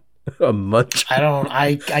term. that? A munch.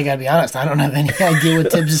 I gotta be honest. I don't have any idea what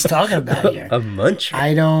Tibbs is talking about here. A munch.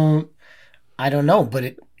 I don't know, but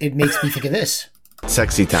it makes me think of this.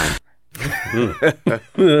 Sexy time.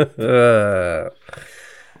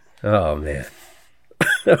 Oh man.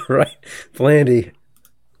 All right, Blandy.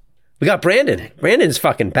 We got Brandon. Brandon's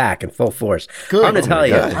fucking back in full force. Good. I'm gonna tell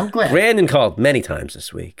you. I'm glad. Brandon called many times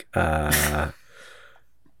this week. I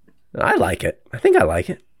like it. I think I like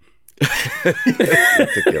it. I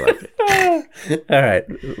think you like it. All right.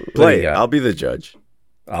 What do you Play. got? I'll be the judge.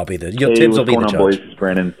 I'll be the. Hey, Tibbs will what's be going the on, judge. boys? It's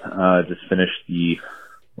Brandon. Just finished the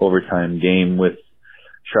overtime game with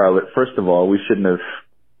Charlotte. First of all, we shouldn't have.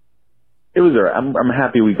 It was all right. I'm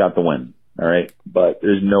happy we got the win. All right, but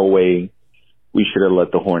there's no way we should have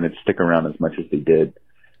let the Hornets stick around as much as they did.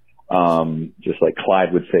 Just like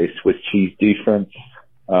Clyde would say, Swiss cheese defense.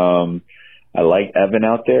 I like Evan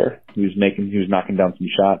out there. He was knocking down some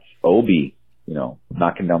shots. Obi,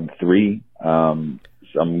 knocking down the three.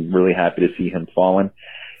 So I'm really happy to see him falling.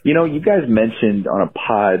 You guys mentioned on a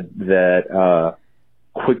pod that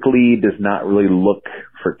Quickly does not really look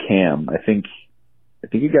for Cam. I think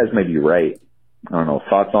you guys may be right. I don't know.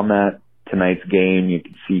 Thoughts on that? tonight's game. You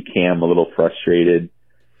could see Cam a little frustrated.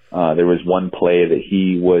 There was one play that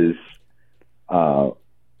he was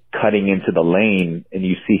cutting into the lane, and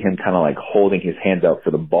you see him kind of like holding his hands out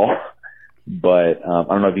for the ball. But I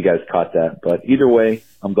don't know if you guys caught that. But either way,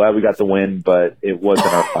 I'm glad we got the win, but it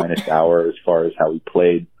wasn't our finest hour as far as how we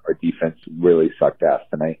played. Our defense really sucked ass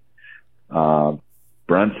tonight.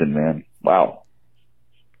 Brunson, man, wow.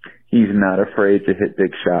 He's not afraid to hit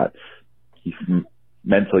big shots. He's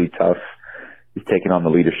mentally tough. He's taken on the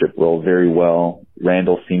leadership role very well.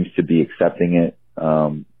 Randall seems to be accepting it.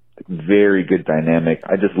 Very good dynamic.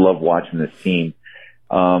 I just love watching this team.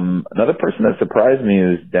 Another person that surprised me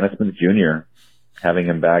is Dennis Smith Jr. Having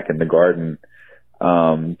him back in the Garden.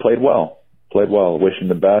 Played well. Wish him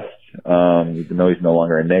the best. Even though he's no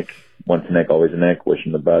longer a Knick. Once a Knick, always a Knick. Wish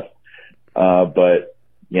him the best. But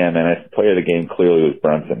yeah, man, player of the game clearly was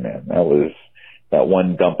Brunson, man. That was that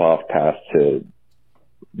one dump off pass to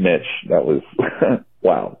Mitch. That was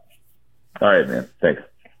wow. All right, man. Thanks.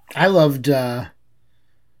 I loved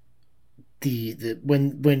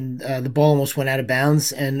when the ball almost went out of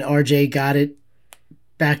bounds and RJ got it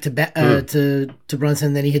back to Brunson,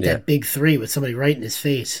 and then he hit that big three with somebody right in his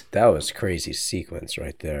face. That was a crazy sequence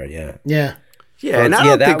right there. Yeah. Yeah. Yeah, and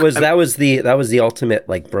that was the ultimate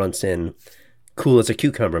like Brunson cool as a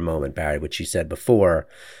cucumber moment, Barry, which you said before.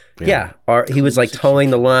 Yeah, he was like towing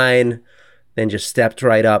the line, then just stepped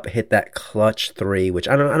right up, hit that clutch three, which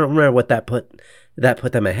I don't remember what that put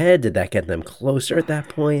them ahead. Did that get them closer at that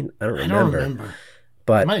point? I don't remember.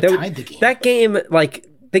 But might have tied the game. That game, like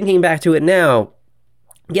thinking back to it now,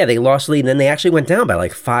 yeah, they lost lead, and then they actually went down by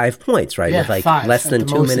like 5 points, right? Yeah, with like 5. less than At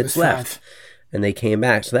the 2 most, it minutes was left, 5. and they came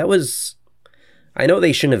back. So that was. I know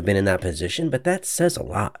they shouldn't have been in that position, but that says a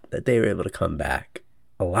lot that they were able to come back.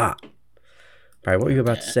 A lot. All right, what were you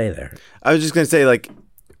about to say there? I was just going to say, like,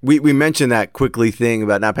 we mentioned that quickly thing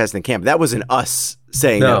about not passing the camp. That wasn't us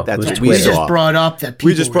saying No, that's it was what we Twitter. We saw. just brought up that people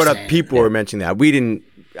We just brought were up saying. people were mentioning that. We didn't.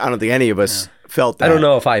 I don't think any of us felt that. I don't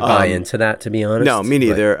know if I buy into that, to be honest. No, me but-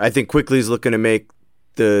 neither. I think Quickly's looking to make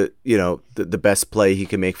the best play he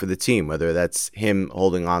can make for the team, whether that's him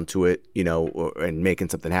holding on to it, and making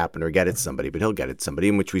something happen or get it to somebody, but he'll get it to somebody,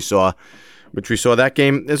 in which we saw that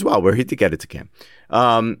game as well, where he did get it to Cam.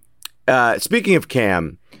 Speaking of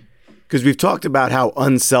Cam, because we've talked about how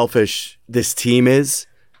unselfish this team is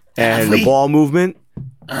and the ball movement.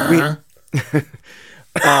 But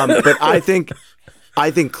I think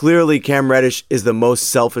clearly Cam Reddish is the most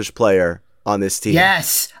selfish player on this team.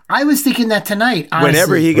 Yes, I was thinking that tonight. Honestly.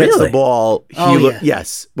 Whenever he gets Really? the ball,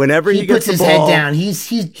 yes. Whenever he gets puts the his ball, head down. He's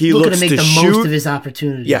he looking looks to make to the shoot. most of his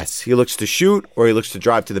opportunities. yes, he looks to shoot or he looks to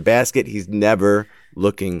drive to the basket. He's never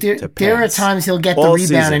looking to pass. There are times he'll get the All rebound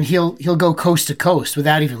season. and he'll go coast to coast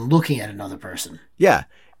without even looking at another person. Yeah,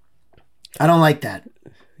 I don't like that,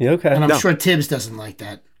 Yeah, okay. and I'm No. sure Tibbs doesn't like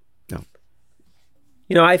that.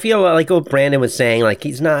 I feel like what Brandon was saying, like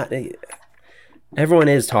he's not. Everyone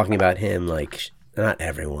is talking about him, like not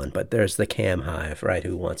everyone, but there's the Cam Hive, right?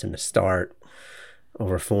 Who wants him to start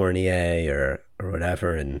over Fournier or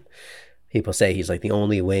whatever, and people say he's like the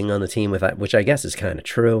only wing on the team with that, which I guess is kind of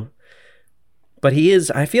true. But he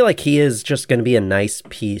is. I feel like he is just going to be a nice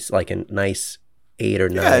piece, like a nice 8 or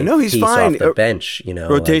 9 he's piece fine. off the bench.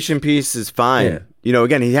 rotation piece is fine. Yeah.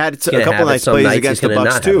 Again, he had a gonna couple have it nice some plays nights, against he's the gonna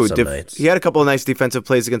Bucks not have too. it some nights. He had a couple of nice defensive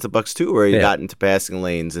plays against the Bucks too, where he Yeah. got into passing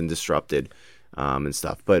lanes and disrupted and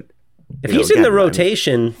stuff. But If he's in the again,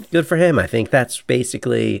 rotation, good for him. I think that's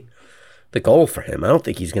basically the goal for him. I don't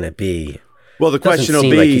think he's going to be. well, the Doesn't question will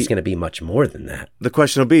seem be like he's going to be much more than that. the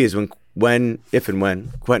question will be is if and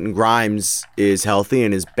when Quentin Grimes is healthy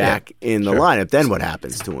and is back in the lineup, then what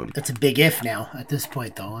happens to him? That's a big if now at this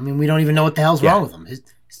point, though. I mean, we don't even know what the hell's wrong with him.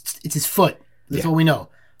 It's his foot. That's all we know.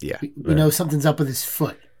 Yeah. We know something's up with his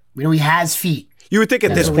foot. We know he has feet. You would think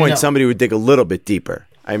at this what we know. point somebody would dig a little bit deeper.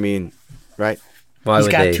 I mean, right? Why He's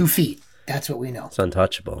would got they? 2 feet. That's what we know. It's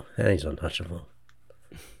untouchable. Yeah, he's untouchable.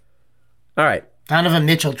 All right. Donovan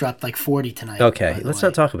Mitchell dropped like 40 tonight. Okay. by the Let's way.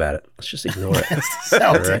 not talk about it. Let's just ignore it.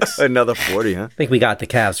 Celtics. Another 40, huh? I think we got the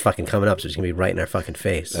Cavs fucking coming up, so it's going to be right in our fucking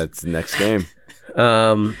face. That's the next game.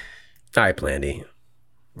 All right, Blandy.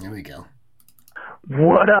 There we go.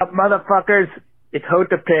 What up, motherfuckers? It's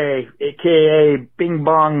Hotepe, a.k.a. Bing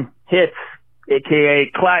Bong Hits,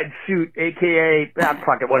 a.k.a. Clyde Suit, a.k.a.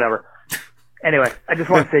 Fuck it, whatever. Anyway, I just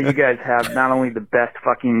want to say you guys have not only the best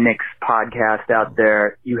fucking Knicks podcast out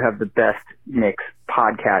there, you have the best Knicks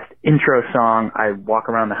podcast intro song. I walk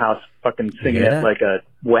around the house fucking singing Yeah. it like a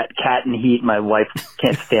wet cat in heat. My wife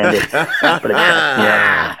can't stand it, but it cracks me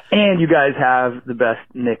up. And you guys have the best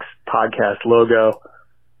Knicks podcast logo.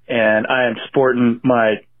 And I am sporting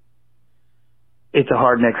my It's a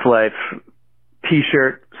Hard Knicks Life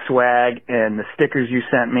t-shirt, swag, and the stickers you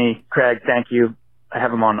sent me. Craig, thank you. I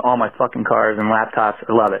have them on all my fucking cars and laptops.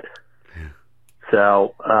 I love it.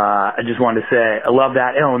 So I just wanted to say I love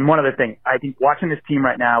that. Oh, and one other thing. I think watching this team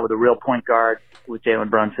right now with a real point guard with Jalen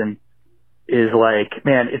Brunson is like,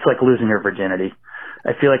 man, it's like losing your virginity.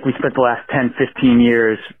 I feel like we spent the last 10, 15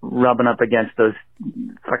 years rubbing up against those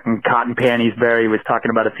fucking cotton panties Barry was talking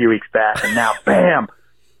about a few weeks back. And now, bam,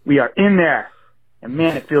 we are in there. And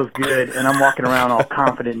man, it feels good. And I'm walking around all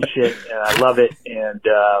confident and shit. And I love it. And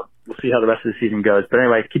we'll see how the rest of the season goes. But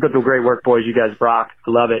anyway, keep up the great work, boys. You guys rock.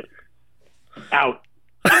 I love it. Out.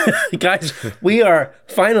 Guys, we're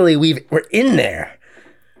in there.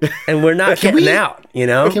 And we're not getting out, you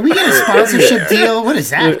know? Can we get a sponsorship deal? What is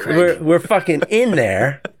that, Craig? We're fucking in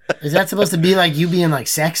there. Is that supposed to be like you being like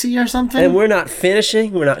sexy or something? And we're not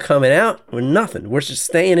finishing. We're not coming out. We're nothing. We're just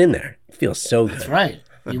staying in there. It feels so good. That's right.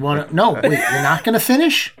 You want to? No, wait. You're not going to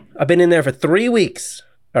finish? I've been in there for 3 weeks.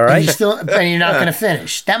 All right. And you're not going to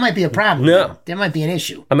finish. That might be a problem. No. There might be an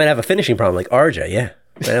issue. I might have a finishing problem like RJ. Yeah.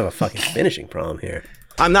 I might have a fucking finishing problem here.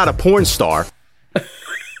 I'm not a porn star.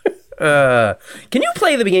 Can you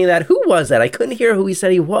play the beginning of that? Who was that? I couldn't hear who he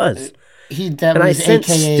said he was. That and was I sent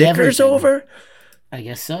AKA stickers everything. over? I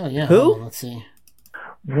guess so, yeah. Who? Hold on, let's see.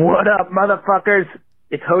 What up, motherfuckers?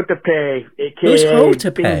 It's Hotepe, a.k.a. Who's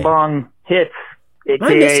Hotepe? Bing Bong Hits, Am I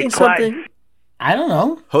a.k.a. missing Clyde. something? I don't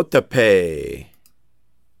know. Hotepe.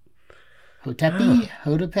 Hotepe?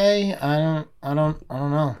 I don't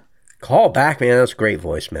know. Call back, man. That's a great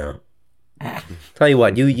voicemail. Tell you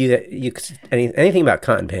what, you anything about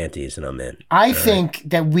cotton panties and I'm in. I think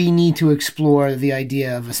that we need to explore the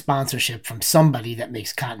idea of a sponsorship from somebody that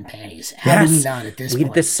makes cotton panties. How do we not at this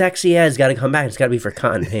point? The sexy ad's got to come back. It's got to be for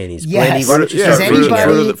cotton panties. Yes. Brandy, why don't you Does start reading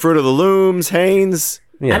anybody- it? Fruit of the Looms, Hanes.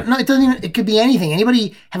 Yeah. I don't know. It doesn't even. It could be anything.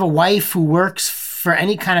 Anybody have a wife who works for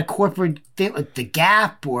any kind of corporate thing, like the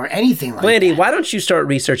Gap or anything like Brandy, that? why don't you start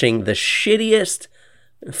researching the shittiest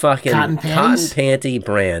fucking Cotton panties? panty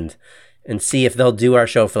brand and see if they'll do our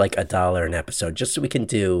show for like $1 an episode, just so we can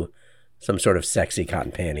do some sort of sexy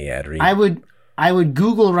cotton panty ad read. I would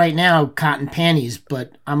Google right now cotton panties,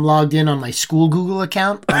 but I'm logged in on my school Google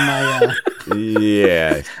account on my.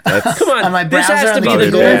 Yeah. That's, Come on, on my this browser has to on be the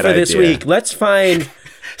the goal internet. for this Bad idea. week. Let's find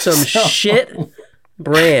some shit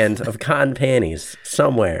brand of cotton panties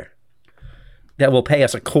somewhere that will pay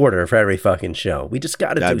us $0.25 for every fucking show. We just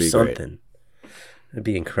got to That'd do be great. something. That'd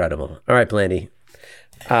be incredible. All right, Blandy.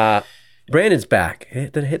 Brandon's back.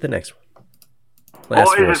 Hit the next one.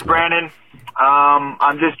 Last Boys, it's voicemail. Brandon.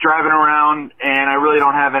 I'm just driving around, and I really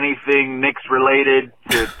don't have anything Knicks related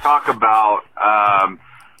to talk about.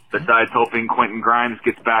 Besides hoping Quentin Grimes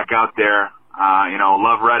gets back out there.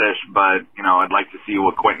 Love Reddish, but I'd like to see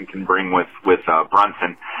what Quentin can bring with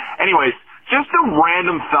Brunson. Anyways, just a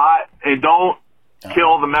random thought, and don't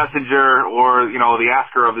kill the messenger or the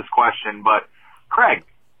asker of this question. But Craig,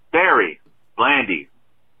 Barry, Blandy,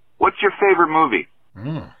 what's your favorite movie?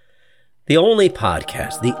 The only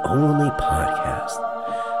podcast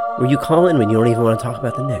where you call in when you don't even want to talk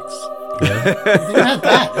about the Knicks. You know? Think about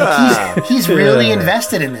that. Like, he's really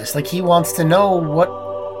invested in this. Like he wants to know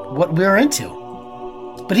what we're into.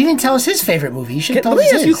 But he didn't tell us his favorite movie. You should Let tell me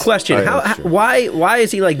us ask you a his. question. Oh, yeah, sure. Why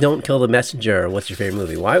is he like, don't kill the messenger? Or what's your favorite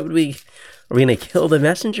movie? Are we going to kill the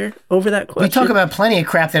messenger over that question? We talk about plenty of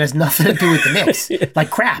crap that has nothing to do with the Knicks. Like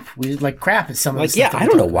crap. We like crap is some of the like, stuff yeah, that I we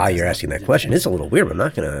don't know talk why about. you're asking that question. It's a little weird, but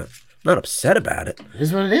I'm not upset about it. It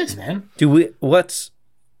is what it is, man.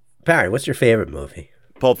 Barry, what's your favorite movie?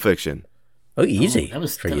 Pulp Fiction. Oh, easy that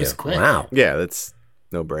was for you. quick. Wow. Yeah, that's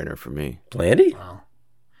no brainer for me. Blandy?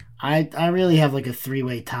 I really have like a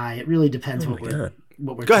 3-way tie. It really depends what God.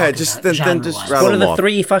 we're Go ahead, talking just about, then just genre-wise. rattle What are them the off.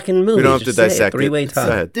 3 fucking movies? We don't have to Just say it. dissect it. 3-way Go tie.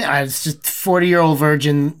 ahead. Yeah, it's just 40-Year-Old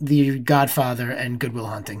Virgin, The Godfather, and Good Will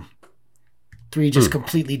Hunting. 3 just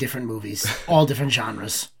completely different movies, all different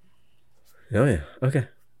genres. Oh yeah. Okay.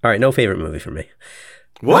 All right. No favorite movie for me.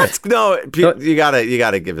 What? No, you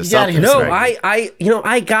gotta give us You gotta something. give us No, Craig.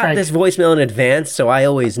 I got Craig. this voicemail in advance, so I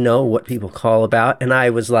always know what people call about, and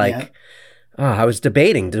I was like, Yeah. I was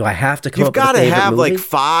debating, do I have to come You've up with a got to favorite have movie? like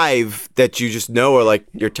 5 that you just know are like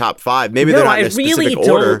your top 5. Maybe No, they're not in I a specific really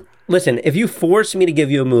order. don't. Listen, if you force me to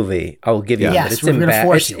give you a movie, I will give you. Yes, but it's we're gonna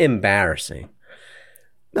force it's you. embarrassing.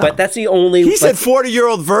 But that's the only. He said that's-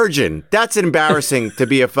 40-year-old virgin. That's embarrassing to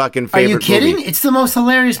be a fucking Are favorite you kidding? movie. It's the most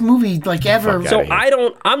hilarious movie like ever. So outta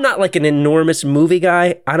here. I'm not like an enormous movie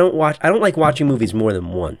guy. I don't like watching movies more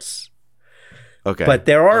than once. Okay. But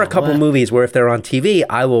there are a couple what? movies where if they're on TV,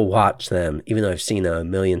 I will watch them, even though I've seen them a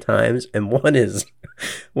million times. And one is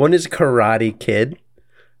Karate Kid.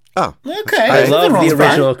 Oh, Okay. I love Nothing the wrong with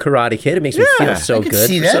original Karate Kid. It makes me feel so I could good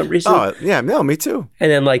see for that. some reason. oh, yeah, no, me too.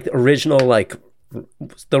 And then like the original, like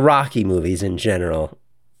the Rocky movies in general,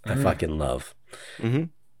 I fucking love. Mhm.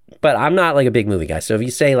 But I'm not like a big movie guy. So if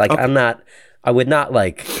you say like I would not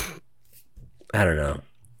like, I don't know,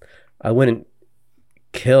 I wouldn't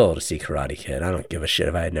kill to see Karate Kid. I don't give a shit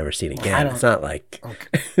if I had never seen it again. It's not like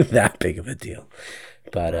that big of a deal.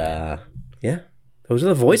 But yeah, those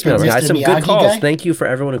are the voicemails, Mr. guys. Some Miyagi good calls. guy? Thank you for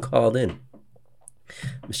everyone who called in.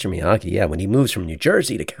 Mr. Miyagi, yeah, when he moves from New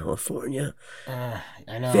Jersey to California,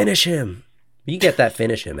 I know. finish him. You get that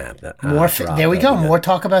finish him app. That, There we go. More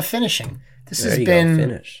talk about finishing. This There has you been go.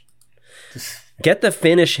 Finish. Get the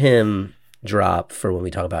finish him drop for when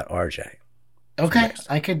we talk about RJ. okay.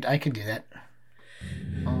 I could do that.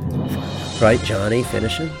 Right, Johnny,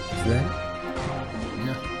 finish him. Isn't that?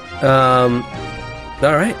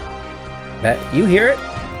 All right. You hear it,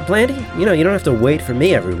 Blandy? You know, you don't have to wait for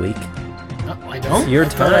me every week. No, I don't. It's your I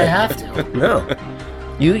thought time. I have to. No.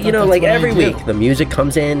 You know, that's like what I every do. week, the music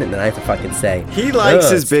comes in, and then I have to fucking say. He likes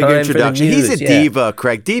his it's big time for the introduction. He's news." a Yeah. diva,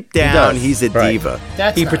 Craig. Deep down, he's a Right. diva.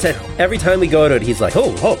 That's He not pretend true. every time we go to it, he's like,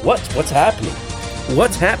 "Oh, what's happening?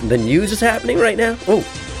 What's happening? The news is happening right now. Oh,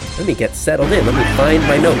 let me get settled in. Let me find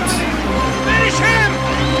my notes. Finish him!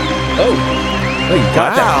 Oh, you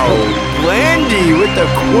got Wow, that? Blandy with the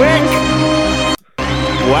quick.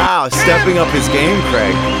 Wow, stepping up his game,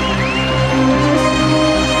 Craig.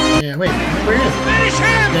 Yeah, wait. Where is it? Finish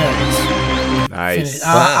him! There it is. Nice. Finish.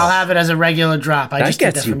 I'll have it as a regular drop. I That just did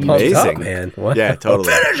gets that you from pumped you. up, Amazing. man. Wow. Yeah,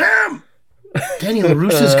 totally. Finish him! Daniel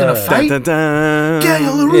LaRusso's gonna fight. Dun, dun, dun.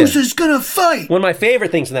 Daniel LaRusso's gonna fight. One of my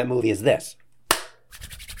favorite things in that movie is this.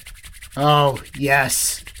 Oh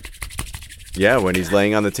yes. Yeah, when he's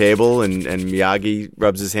laying on the table and Miyagi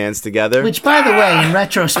rubs his hands together. Which, by the way, in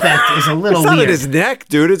retrospect, is a little It's not weird. on his neck,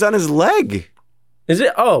 dude. It's on his leg. Is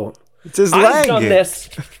it? Oh, It's his I've leg. done this.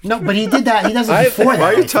 No, but he did that. He does it I've- before that. Why are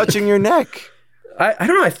I you think. touching your neck? I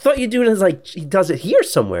don't know. I thought you do it as like he does it here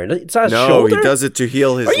somewhere. It's on his No, shoulder. he does it to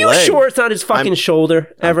heal his Are you leg. sure it's not his fucking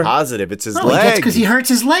shoulder ever? I'm positive it's his No, he leg. gets because he hurts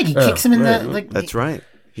his leg. He kicks him in the like. That's right.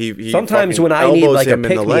 He Sometimes fucking when I need elbows like a him in the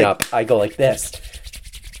pick me leg. up, I go like this,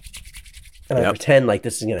 and I Yep. pretend like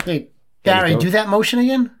this is gonna. Hey, Barry, do that motion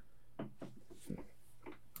again.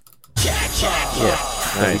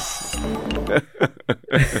 Nice.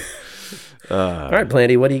 All right,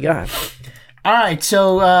 Blandy, what do you got? All right,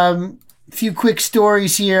 so few quick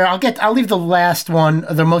stories here. I'll leave the last one,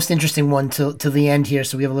 the most interesting one, till the end here,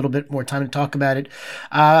 so we have a little bit more time to talk about it.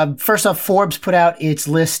 First off, Forbes put out its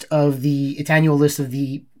annual list of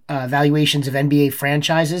the valuations of NBA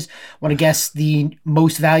franchises. Want to guess the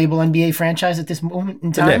most valuable NBA franchise at this moment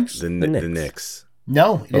in time? Knicks. The Knicks. Knicks.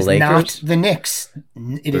 No, it is Lakers? not the Knicks.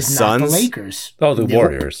 It is not the Suns? Lakers. Oh, the Nope.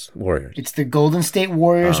 Warriors. It's the Golden State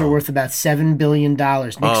Warriors are worth about $7 billion.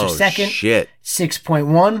 Knicks are second, shit.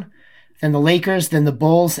 6.1. Then the Lakers, then the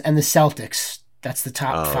Bulls, and the Celtics. That's the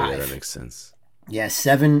top Oh, five. yeah, that makes sense. Yeah,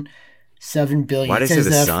 $7 billion. Why did It I say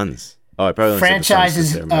the says, Suns? Oh, I probably only said the Suns 'cause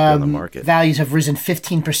franchises they might be on the market. values have risen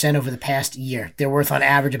 15% over the past year. They're worth on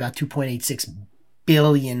average about $2.86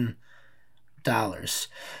 billion.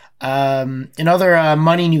 In other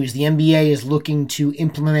money news, the NBA is looking to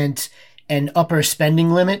implement an upper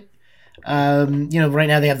spending limit. Right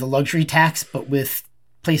now they have the luxury tax, but with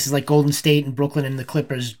places like Golden State and Brooklyn and the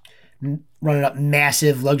Clippers running up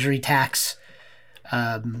massive luxury tax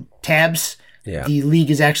tabs, Yeah. the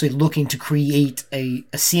league is actually looking to create a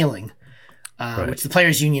ceiling, which the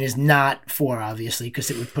Players Union is not for, obviously,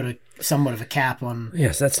 because it would put somewhat of a cap on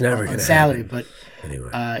Yes, that's never on going to salary. happen. But Anyway.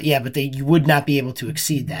 but you would not be able to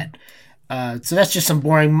exceed that. So that's just some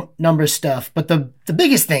boring number stuff. But the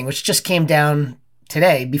biggest thing, which just came down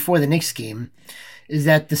today before the Knicks game, is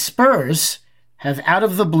that the Spurs have out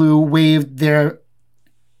of the blue waived their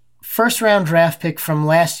first round draft pick from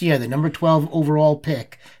last year, the number 12 overall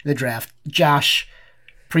pick in the draft, Josh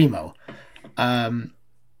Primo.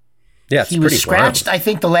 Yeah, it's He was pretty scratched, wild. I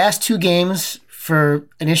think, the last two games for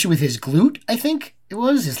an issue with his glute, I think it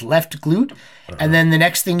was, his left glute. And then the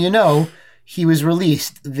next thing you know, he was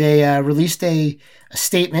released. They released a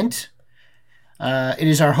statement. It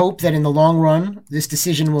is our hope that in the long run, this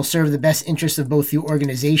decision will serve the best interests of both the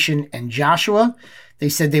organization and Joshua. They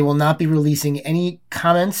said they will not be releasing any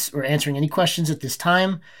comments or answering any questions at this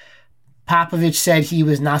time. Popovich said he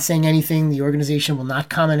was not saying anything. The organization will not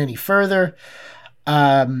comment any further.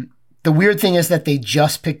 The weird thing is that they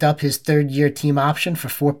just picked up his third-year team option for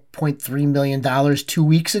 $4.3 million 2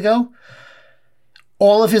 weeks ago.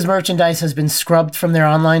 All of his merchandise has been scrubbed from their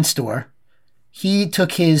online store. He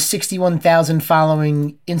took his 61,000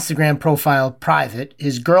 following Instagram profile private.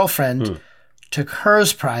 His girlfriend took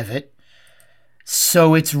hers private.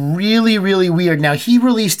 So it's really, really weird. Now, he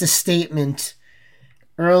released a statement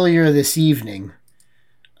earlier this evening.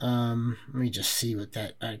 Let me just see what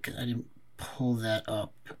that... I didn't pull that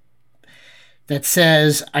up. That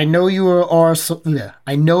says, I know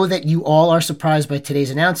that you all are surprised by today's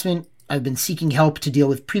announcement. I've been seeking help to deal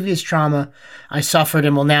with previous trauma I suffered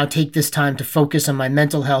and will now take this time to focus on my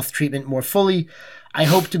mental health treatment more fully. I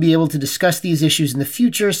hope to be able to discuss these issues in the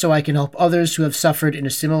future so I can help others who have suffered in a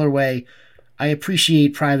similar way. I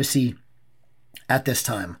appreciate privacy at this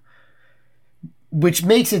time. Which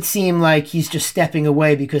makes it seem like he's just stepping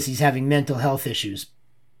away because he's having mental health issues.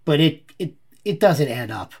 But it doesn't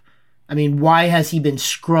add up. I mean, why has he been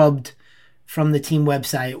scrubbed from the team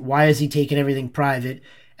website? Why has he taken everything private?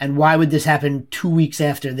 And why would this happen 2 weeks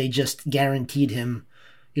after they just guaranteed him,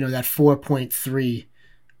 that $4.3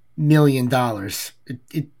 million?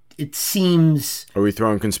 It seems... Are we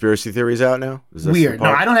throwing conspiracy theories out now? Is this weird. No,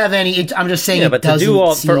 I don't have any. I'm just saying but to do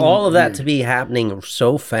all of that to be happening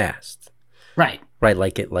so fast. Right. Right,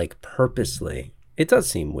 like purposely. It does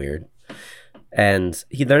seem weird. And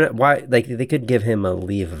they could give him a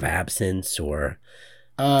leave of absence or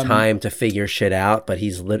time to figure shit out, but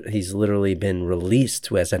he's literally been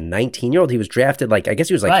released as a 19-year-old. He was drafted I guess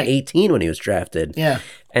he was 18 when he was drafted. Yeah.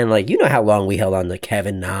 And how long we held on to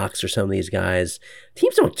Kevin Knox or some of these guys.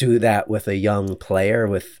 Teams don't do that with a young player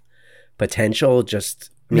with potential.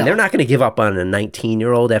 They're not going to give up on a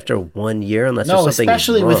 19-year-old after 1 year unless there's something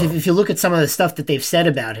especially wrong. If you look at some of the stuff that they've said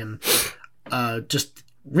about him just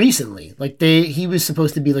recently. He was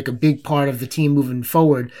supposed to be a big part of the team moving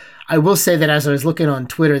forward. I will say that as I was looking on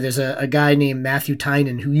Twitter, there's a guy named Matthew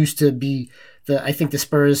Tynan who used to be the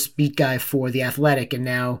Spurs beat guy for The Athletic, and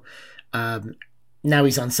now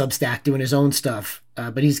he's on Substack doing his own stuff.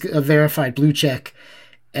 But he's a verified blue check,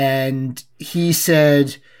 and he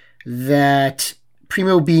said that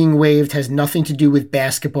Primo being waived has nothing to do with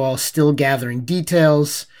basketball, still gathering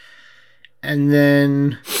details. And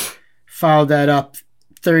then followed that up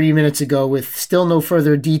 30 minutes ago with still no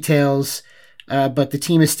further details, but the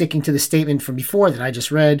team is sticking to the statement from before that I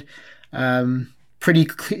just read. Pretty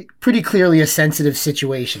clearly a sensitive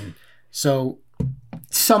situation. So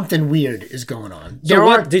something weird is going on.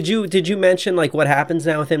 Did you mention what happens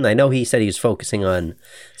now with him? I know he said he was focusing on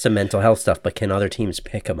some mental health stuff, but can other teams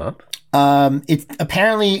pick him up? It I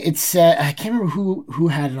can't remember who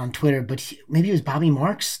had it on Twitter, but maybe it was Bobby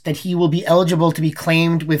Marks, that he will be eligible to be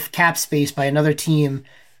claimed with cap space by another team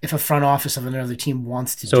if a front office of another team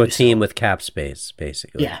wants to. So a team with cap space,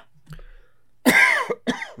 basically. Yeah.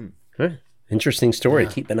 Interesting story.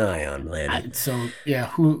 Keep an eye on, Landy.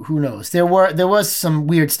 Who knows? There was some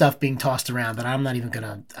weird stuff being tossed around, but I'm not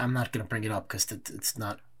gonna bring it up because it's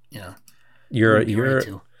not. You're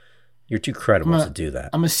too credible to do that.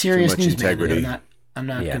 I'm a serious newsman. I'm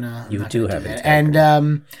not gonna. You do have integrity. And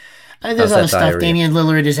I think there's other stuff. Damian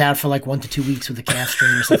Lillard is out for 1 to 2 weeks with a calf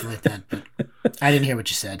strain or something like that. But I didn't hear what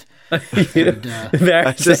you said. And,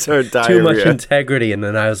 I just heard diarrhea. Too much integrity, and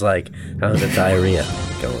then I was like, "How's the diarrhea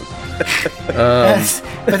going?" But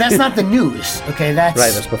that's not the news. Okay, that's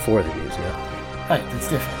right. That's before the news. Yeah. Right. That's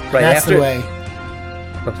different. Right. That's the way.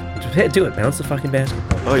 Do it. Bounce the fucking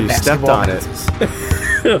basketball. Oh, you stepped on it.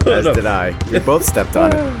 As did I. We both stepped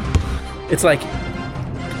on it. It's like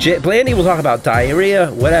Blandy will talk about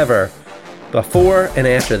diarrhea, whatever, before and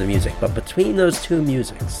after the music, but between those two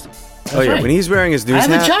musics. Right. When he's wearing his news hat.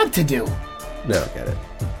 I have a job to do. No, get it.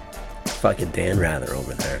 Fucking Dan Rather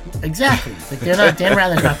over there. Exactly. Dan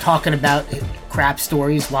Rather's not talking about crap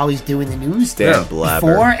stories while he's doing the news. Dan Blabber.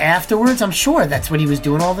 Before, afterwards, I'm sure that's what he was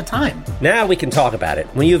doing all the time. Now we can talk about it.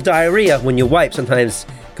 When you have diarrhea, when you wipe, sometimes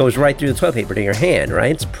it goes right through the toilet paper to your hand,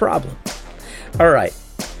 right? It's a problem. All right.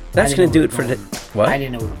 That's going to do it for... What? I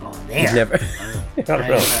didn't know we were going there. You've never... I don't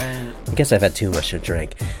know. I guess I've had too much to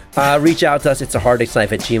drink. Reach out to us. It's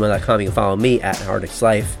hardixlife@gmail.com. You can follow me at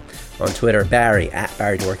hardixlife. On Twitter, Barry at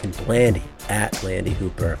Barry Dworkin, Blandy at Blandy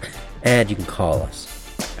Hooper, and you can call us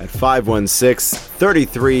at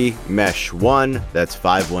 516-33-MESH-1. That's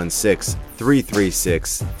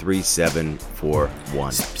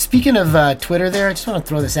 516-336-3741. Speaking of Twitter there, I just want to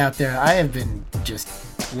throw this out there. I have been just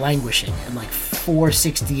languishing in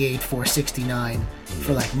 468, 469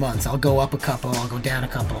 for months. I'll go up a couple, I'll go down a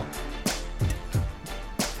couple.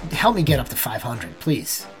 Help me get up to 500,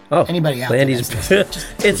 please. Oh, anybody out Blandy's, there?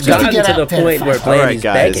 It's gotten to the point where Blandy's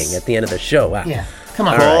begging at the end of the show. Wow. Yeah, come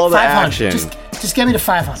on. Call to 500. action. Just get me to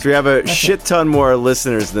 500. So we have a shit ton more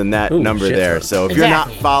listeners than that number there. Ton. So if you're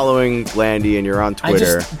not following Blandy and you're on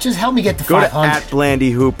Twitter, just help me get to 500. Go to at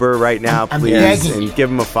Blandy Hooper right now, please, and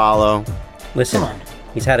give him a follow. Listen,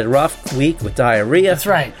 he's had a rough week with diarrhea. That's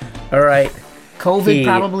right. All right. COVID He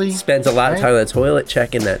probably. spends a lot of right? time on the toilet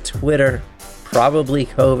checking that Twitter. Probably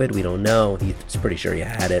COVID. We don't know. He's pretty sure he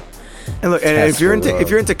had it. And look, and if you're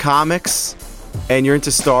into comics and you're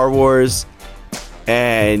into Star Wars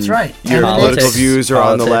and That's right. your And political politics. views are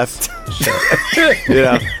on the left, Sure.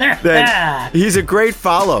 then he's a great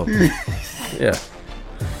follow. Yeah.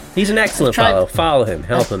 He's an excellent tried- follow. Follow him.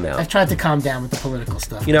 Help him I've out. tried to calm down with the political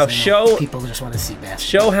stuff. You know, 'cause I show- people just want to see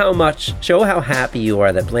basketball. Show how happy you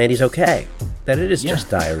are that Blandy's okay. That it is Yeah. just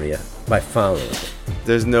diarrhea by following him.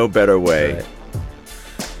 There's no better way Right.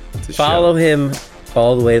 to Follow show. him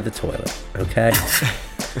all the way to the toilet. Okay.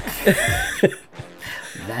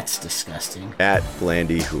 That's disgusting. At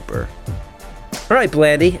Blandy Hooper. All right,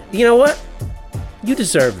 Blandy. You know what? You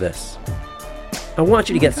deserve this. I want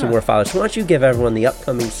you to get some more followers. Why don't you give everyone the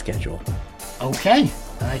upcoming schedule? Okay,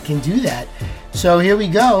 I can do that. So here we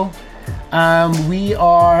go. We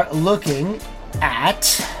are looking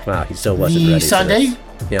at Wow, he still wasn't the ready. for Sunday, this.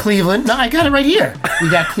 Yeah. Cleveland. No, I got it right here. We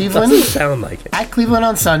got Cleveland Doesn't sound like it. at Cleveland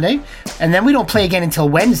on Sunday, and then we don't play again until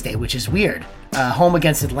Wednesday, which is weird. Home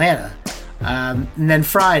against Atlanta, and then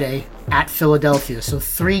Friday at Philadelphia. So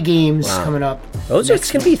 3 games coming up. Those are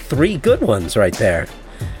going to be 3 good ones right there.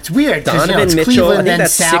 It's weird because Donovan it's Mitchell, Cleveland, I think then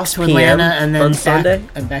that's south 6 to Atlanta, p.m. and then on back, Sunday?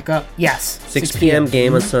 and back up. Yes, 6 p.m.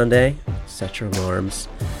 game on Mhm. Sunday. Set your alarms.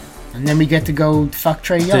 And then we get to go fuck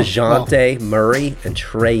Trae Young. DeJounte Murray and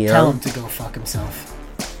Trae Tell Young him to go fuck himself.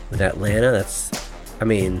 with Atlanta.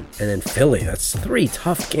 And then Philly. That's 3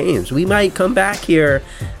 tough games. We might come back here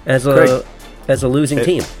as a losing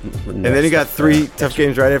team. And then you got 3 tough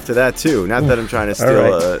games right after that too. Not that I'm trying to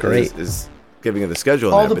steal right, great. is giving you the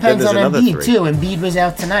schedule. All now, but then depends there's on another Embiid 3. too. Embiid was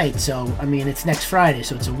out tonight, so I mean it's next Friday,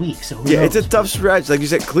 so it's a week. So who Yeah, knows? it's a tough stretch. Like you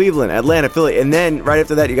said, Cleveland, Atlanta, Philly. And then right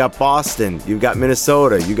after that, you got Boston. You've got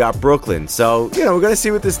Minnesota. You got Brooklyn. So, we're going to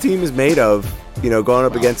see what this team is made of, going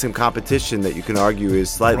up against some competition that you can argue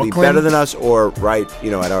is slightly Brooklyn? better than us or right,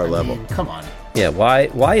 at our level. Come on. Yeah,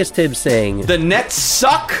 why is Tibbs saying The Nets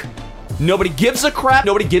suck. Nobody gives a crap.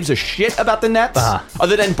 Nobody gives a shit about the Nets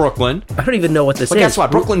other than Brooklyn. I don't even know what this But is. guess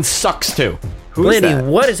what? Brooklyn sucks too. Who's Blandy, that?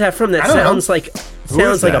 what is that from? That I don't know. sounds like Who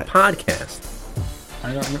is a that? podcast.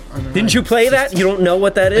 I don't know. Didn't you play that? You don't know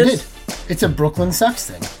what that I is? did. It's a Brooklyn Sucks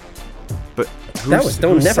thing. But Never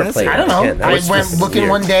play I that don't know. again. That I was went just looking weird.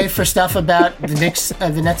 one day for stuff about the Knicks, the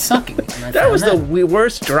Nets sucking. and I That found was the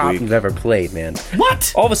worst drop you've ever played, man.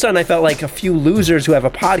 What? All of a sudden, I felt like a few losers who have a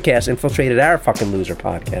podcast infiltrated our fucking loser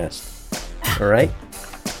podcast. All right?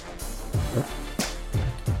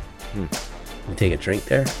 You take a drink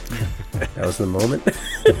there? That was the moment?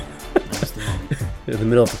 In the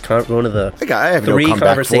middle of one of the I have no 3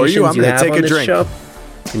 comeback for you. conversations I'm you gonna have take on a this drink. show.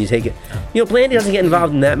 And you take it. Blandy doesn't get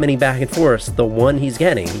involved in that many back and forths. The one he's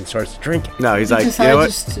getting, he starts drinking. No, he's like, Just- you know I what?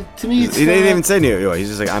 just- to me, it's He didn't not- even say no. He's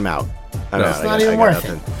just like, I'm out. I'm No, out. it's I not got- even I got worth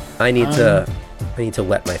nothing. I need to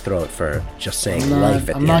wet my throat for just saying I'm life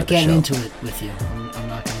at I'm the not end of the getting show. into it with you. I'm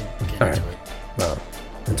not going to get All into right. it. Well,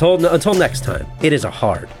 until next time, it is a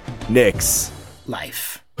hard Knicks.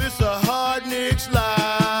 Life. It's a hard Knicks life.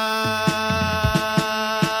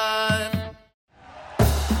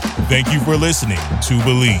 Thank you for listening to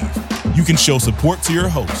Believe. You can show support to your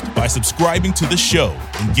host by subscribing to the show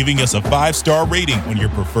and giving us a 5-star rating on your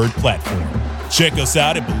preferred platform. Check us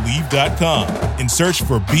out at Believe.com and search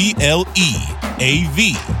for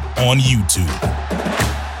BLEAV on YouTube.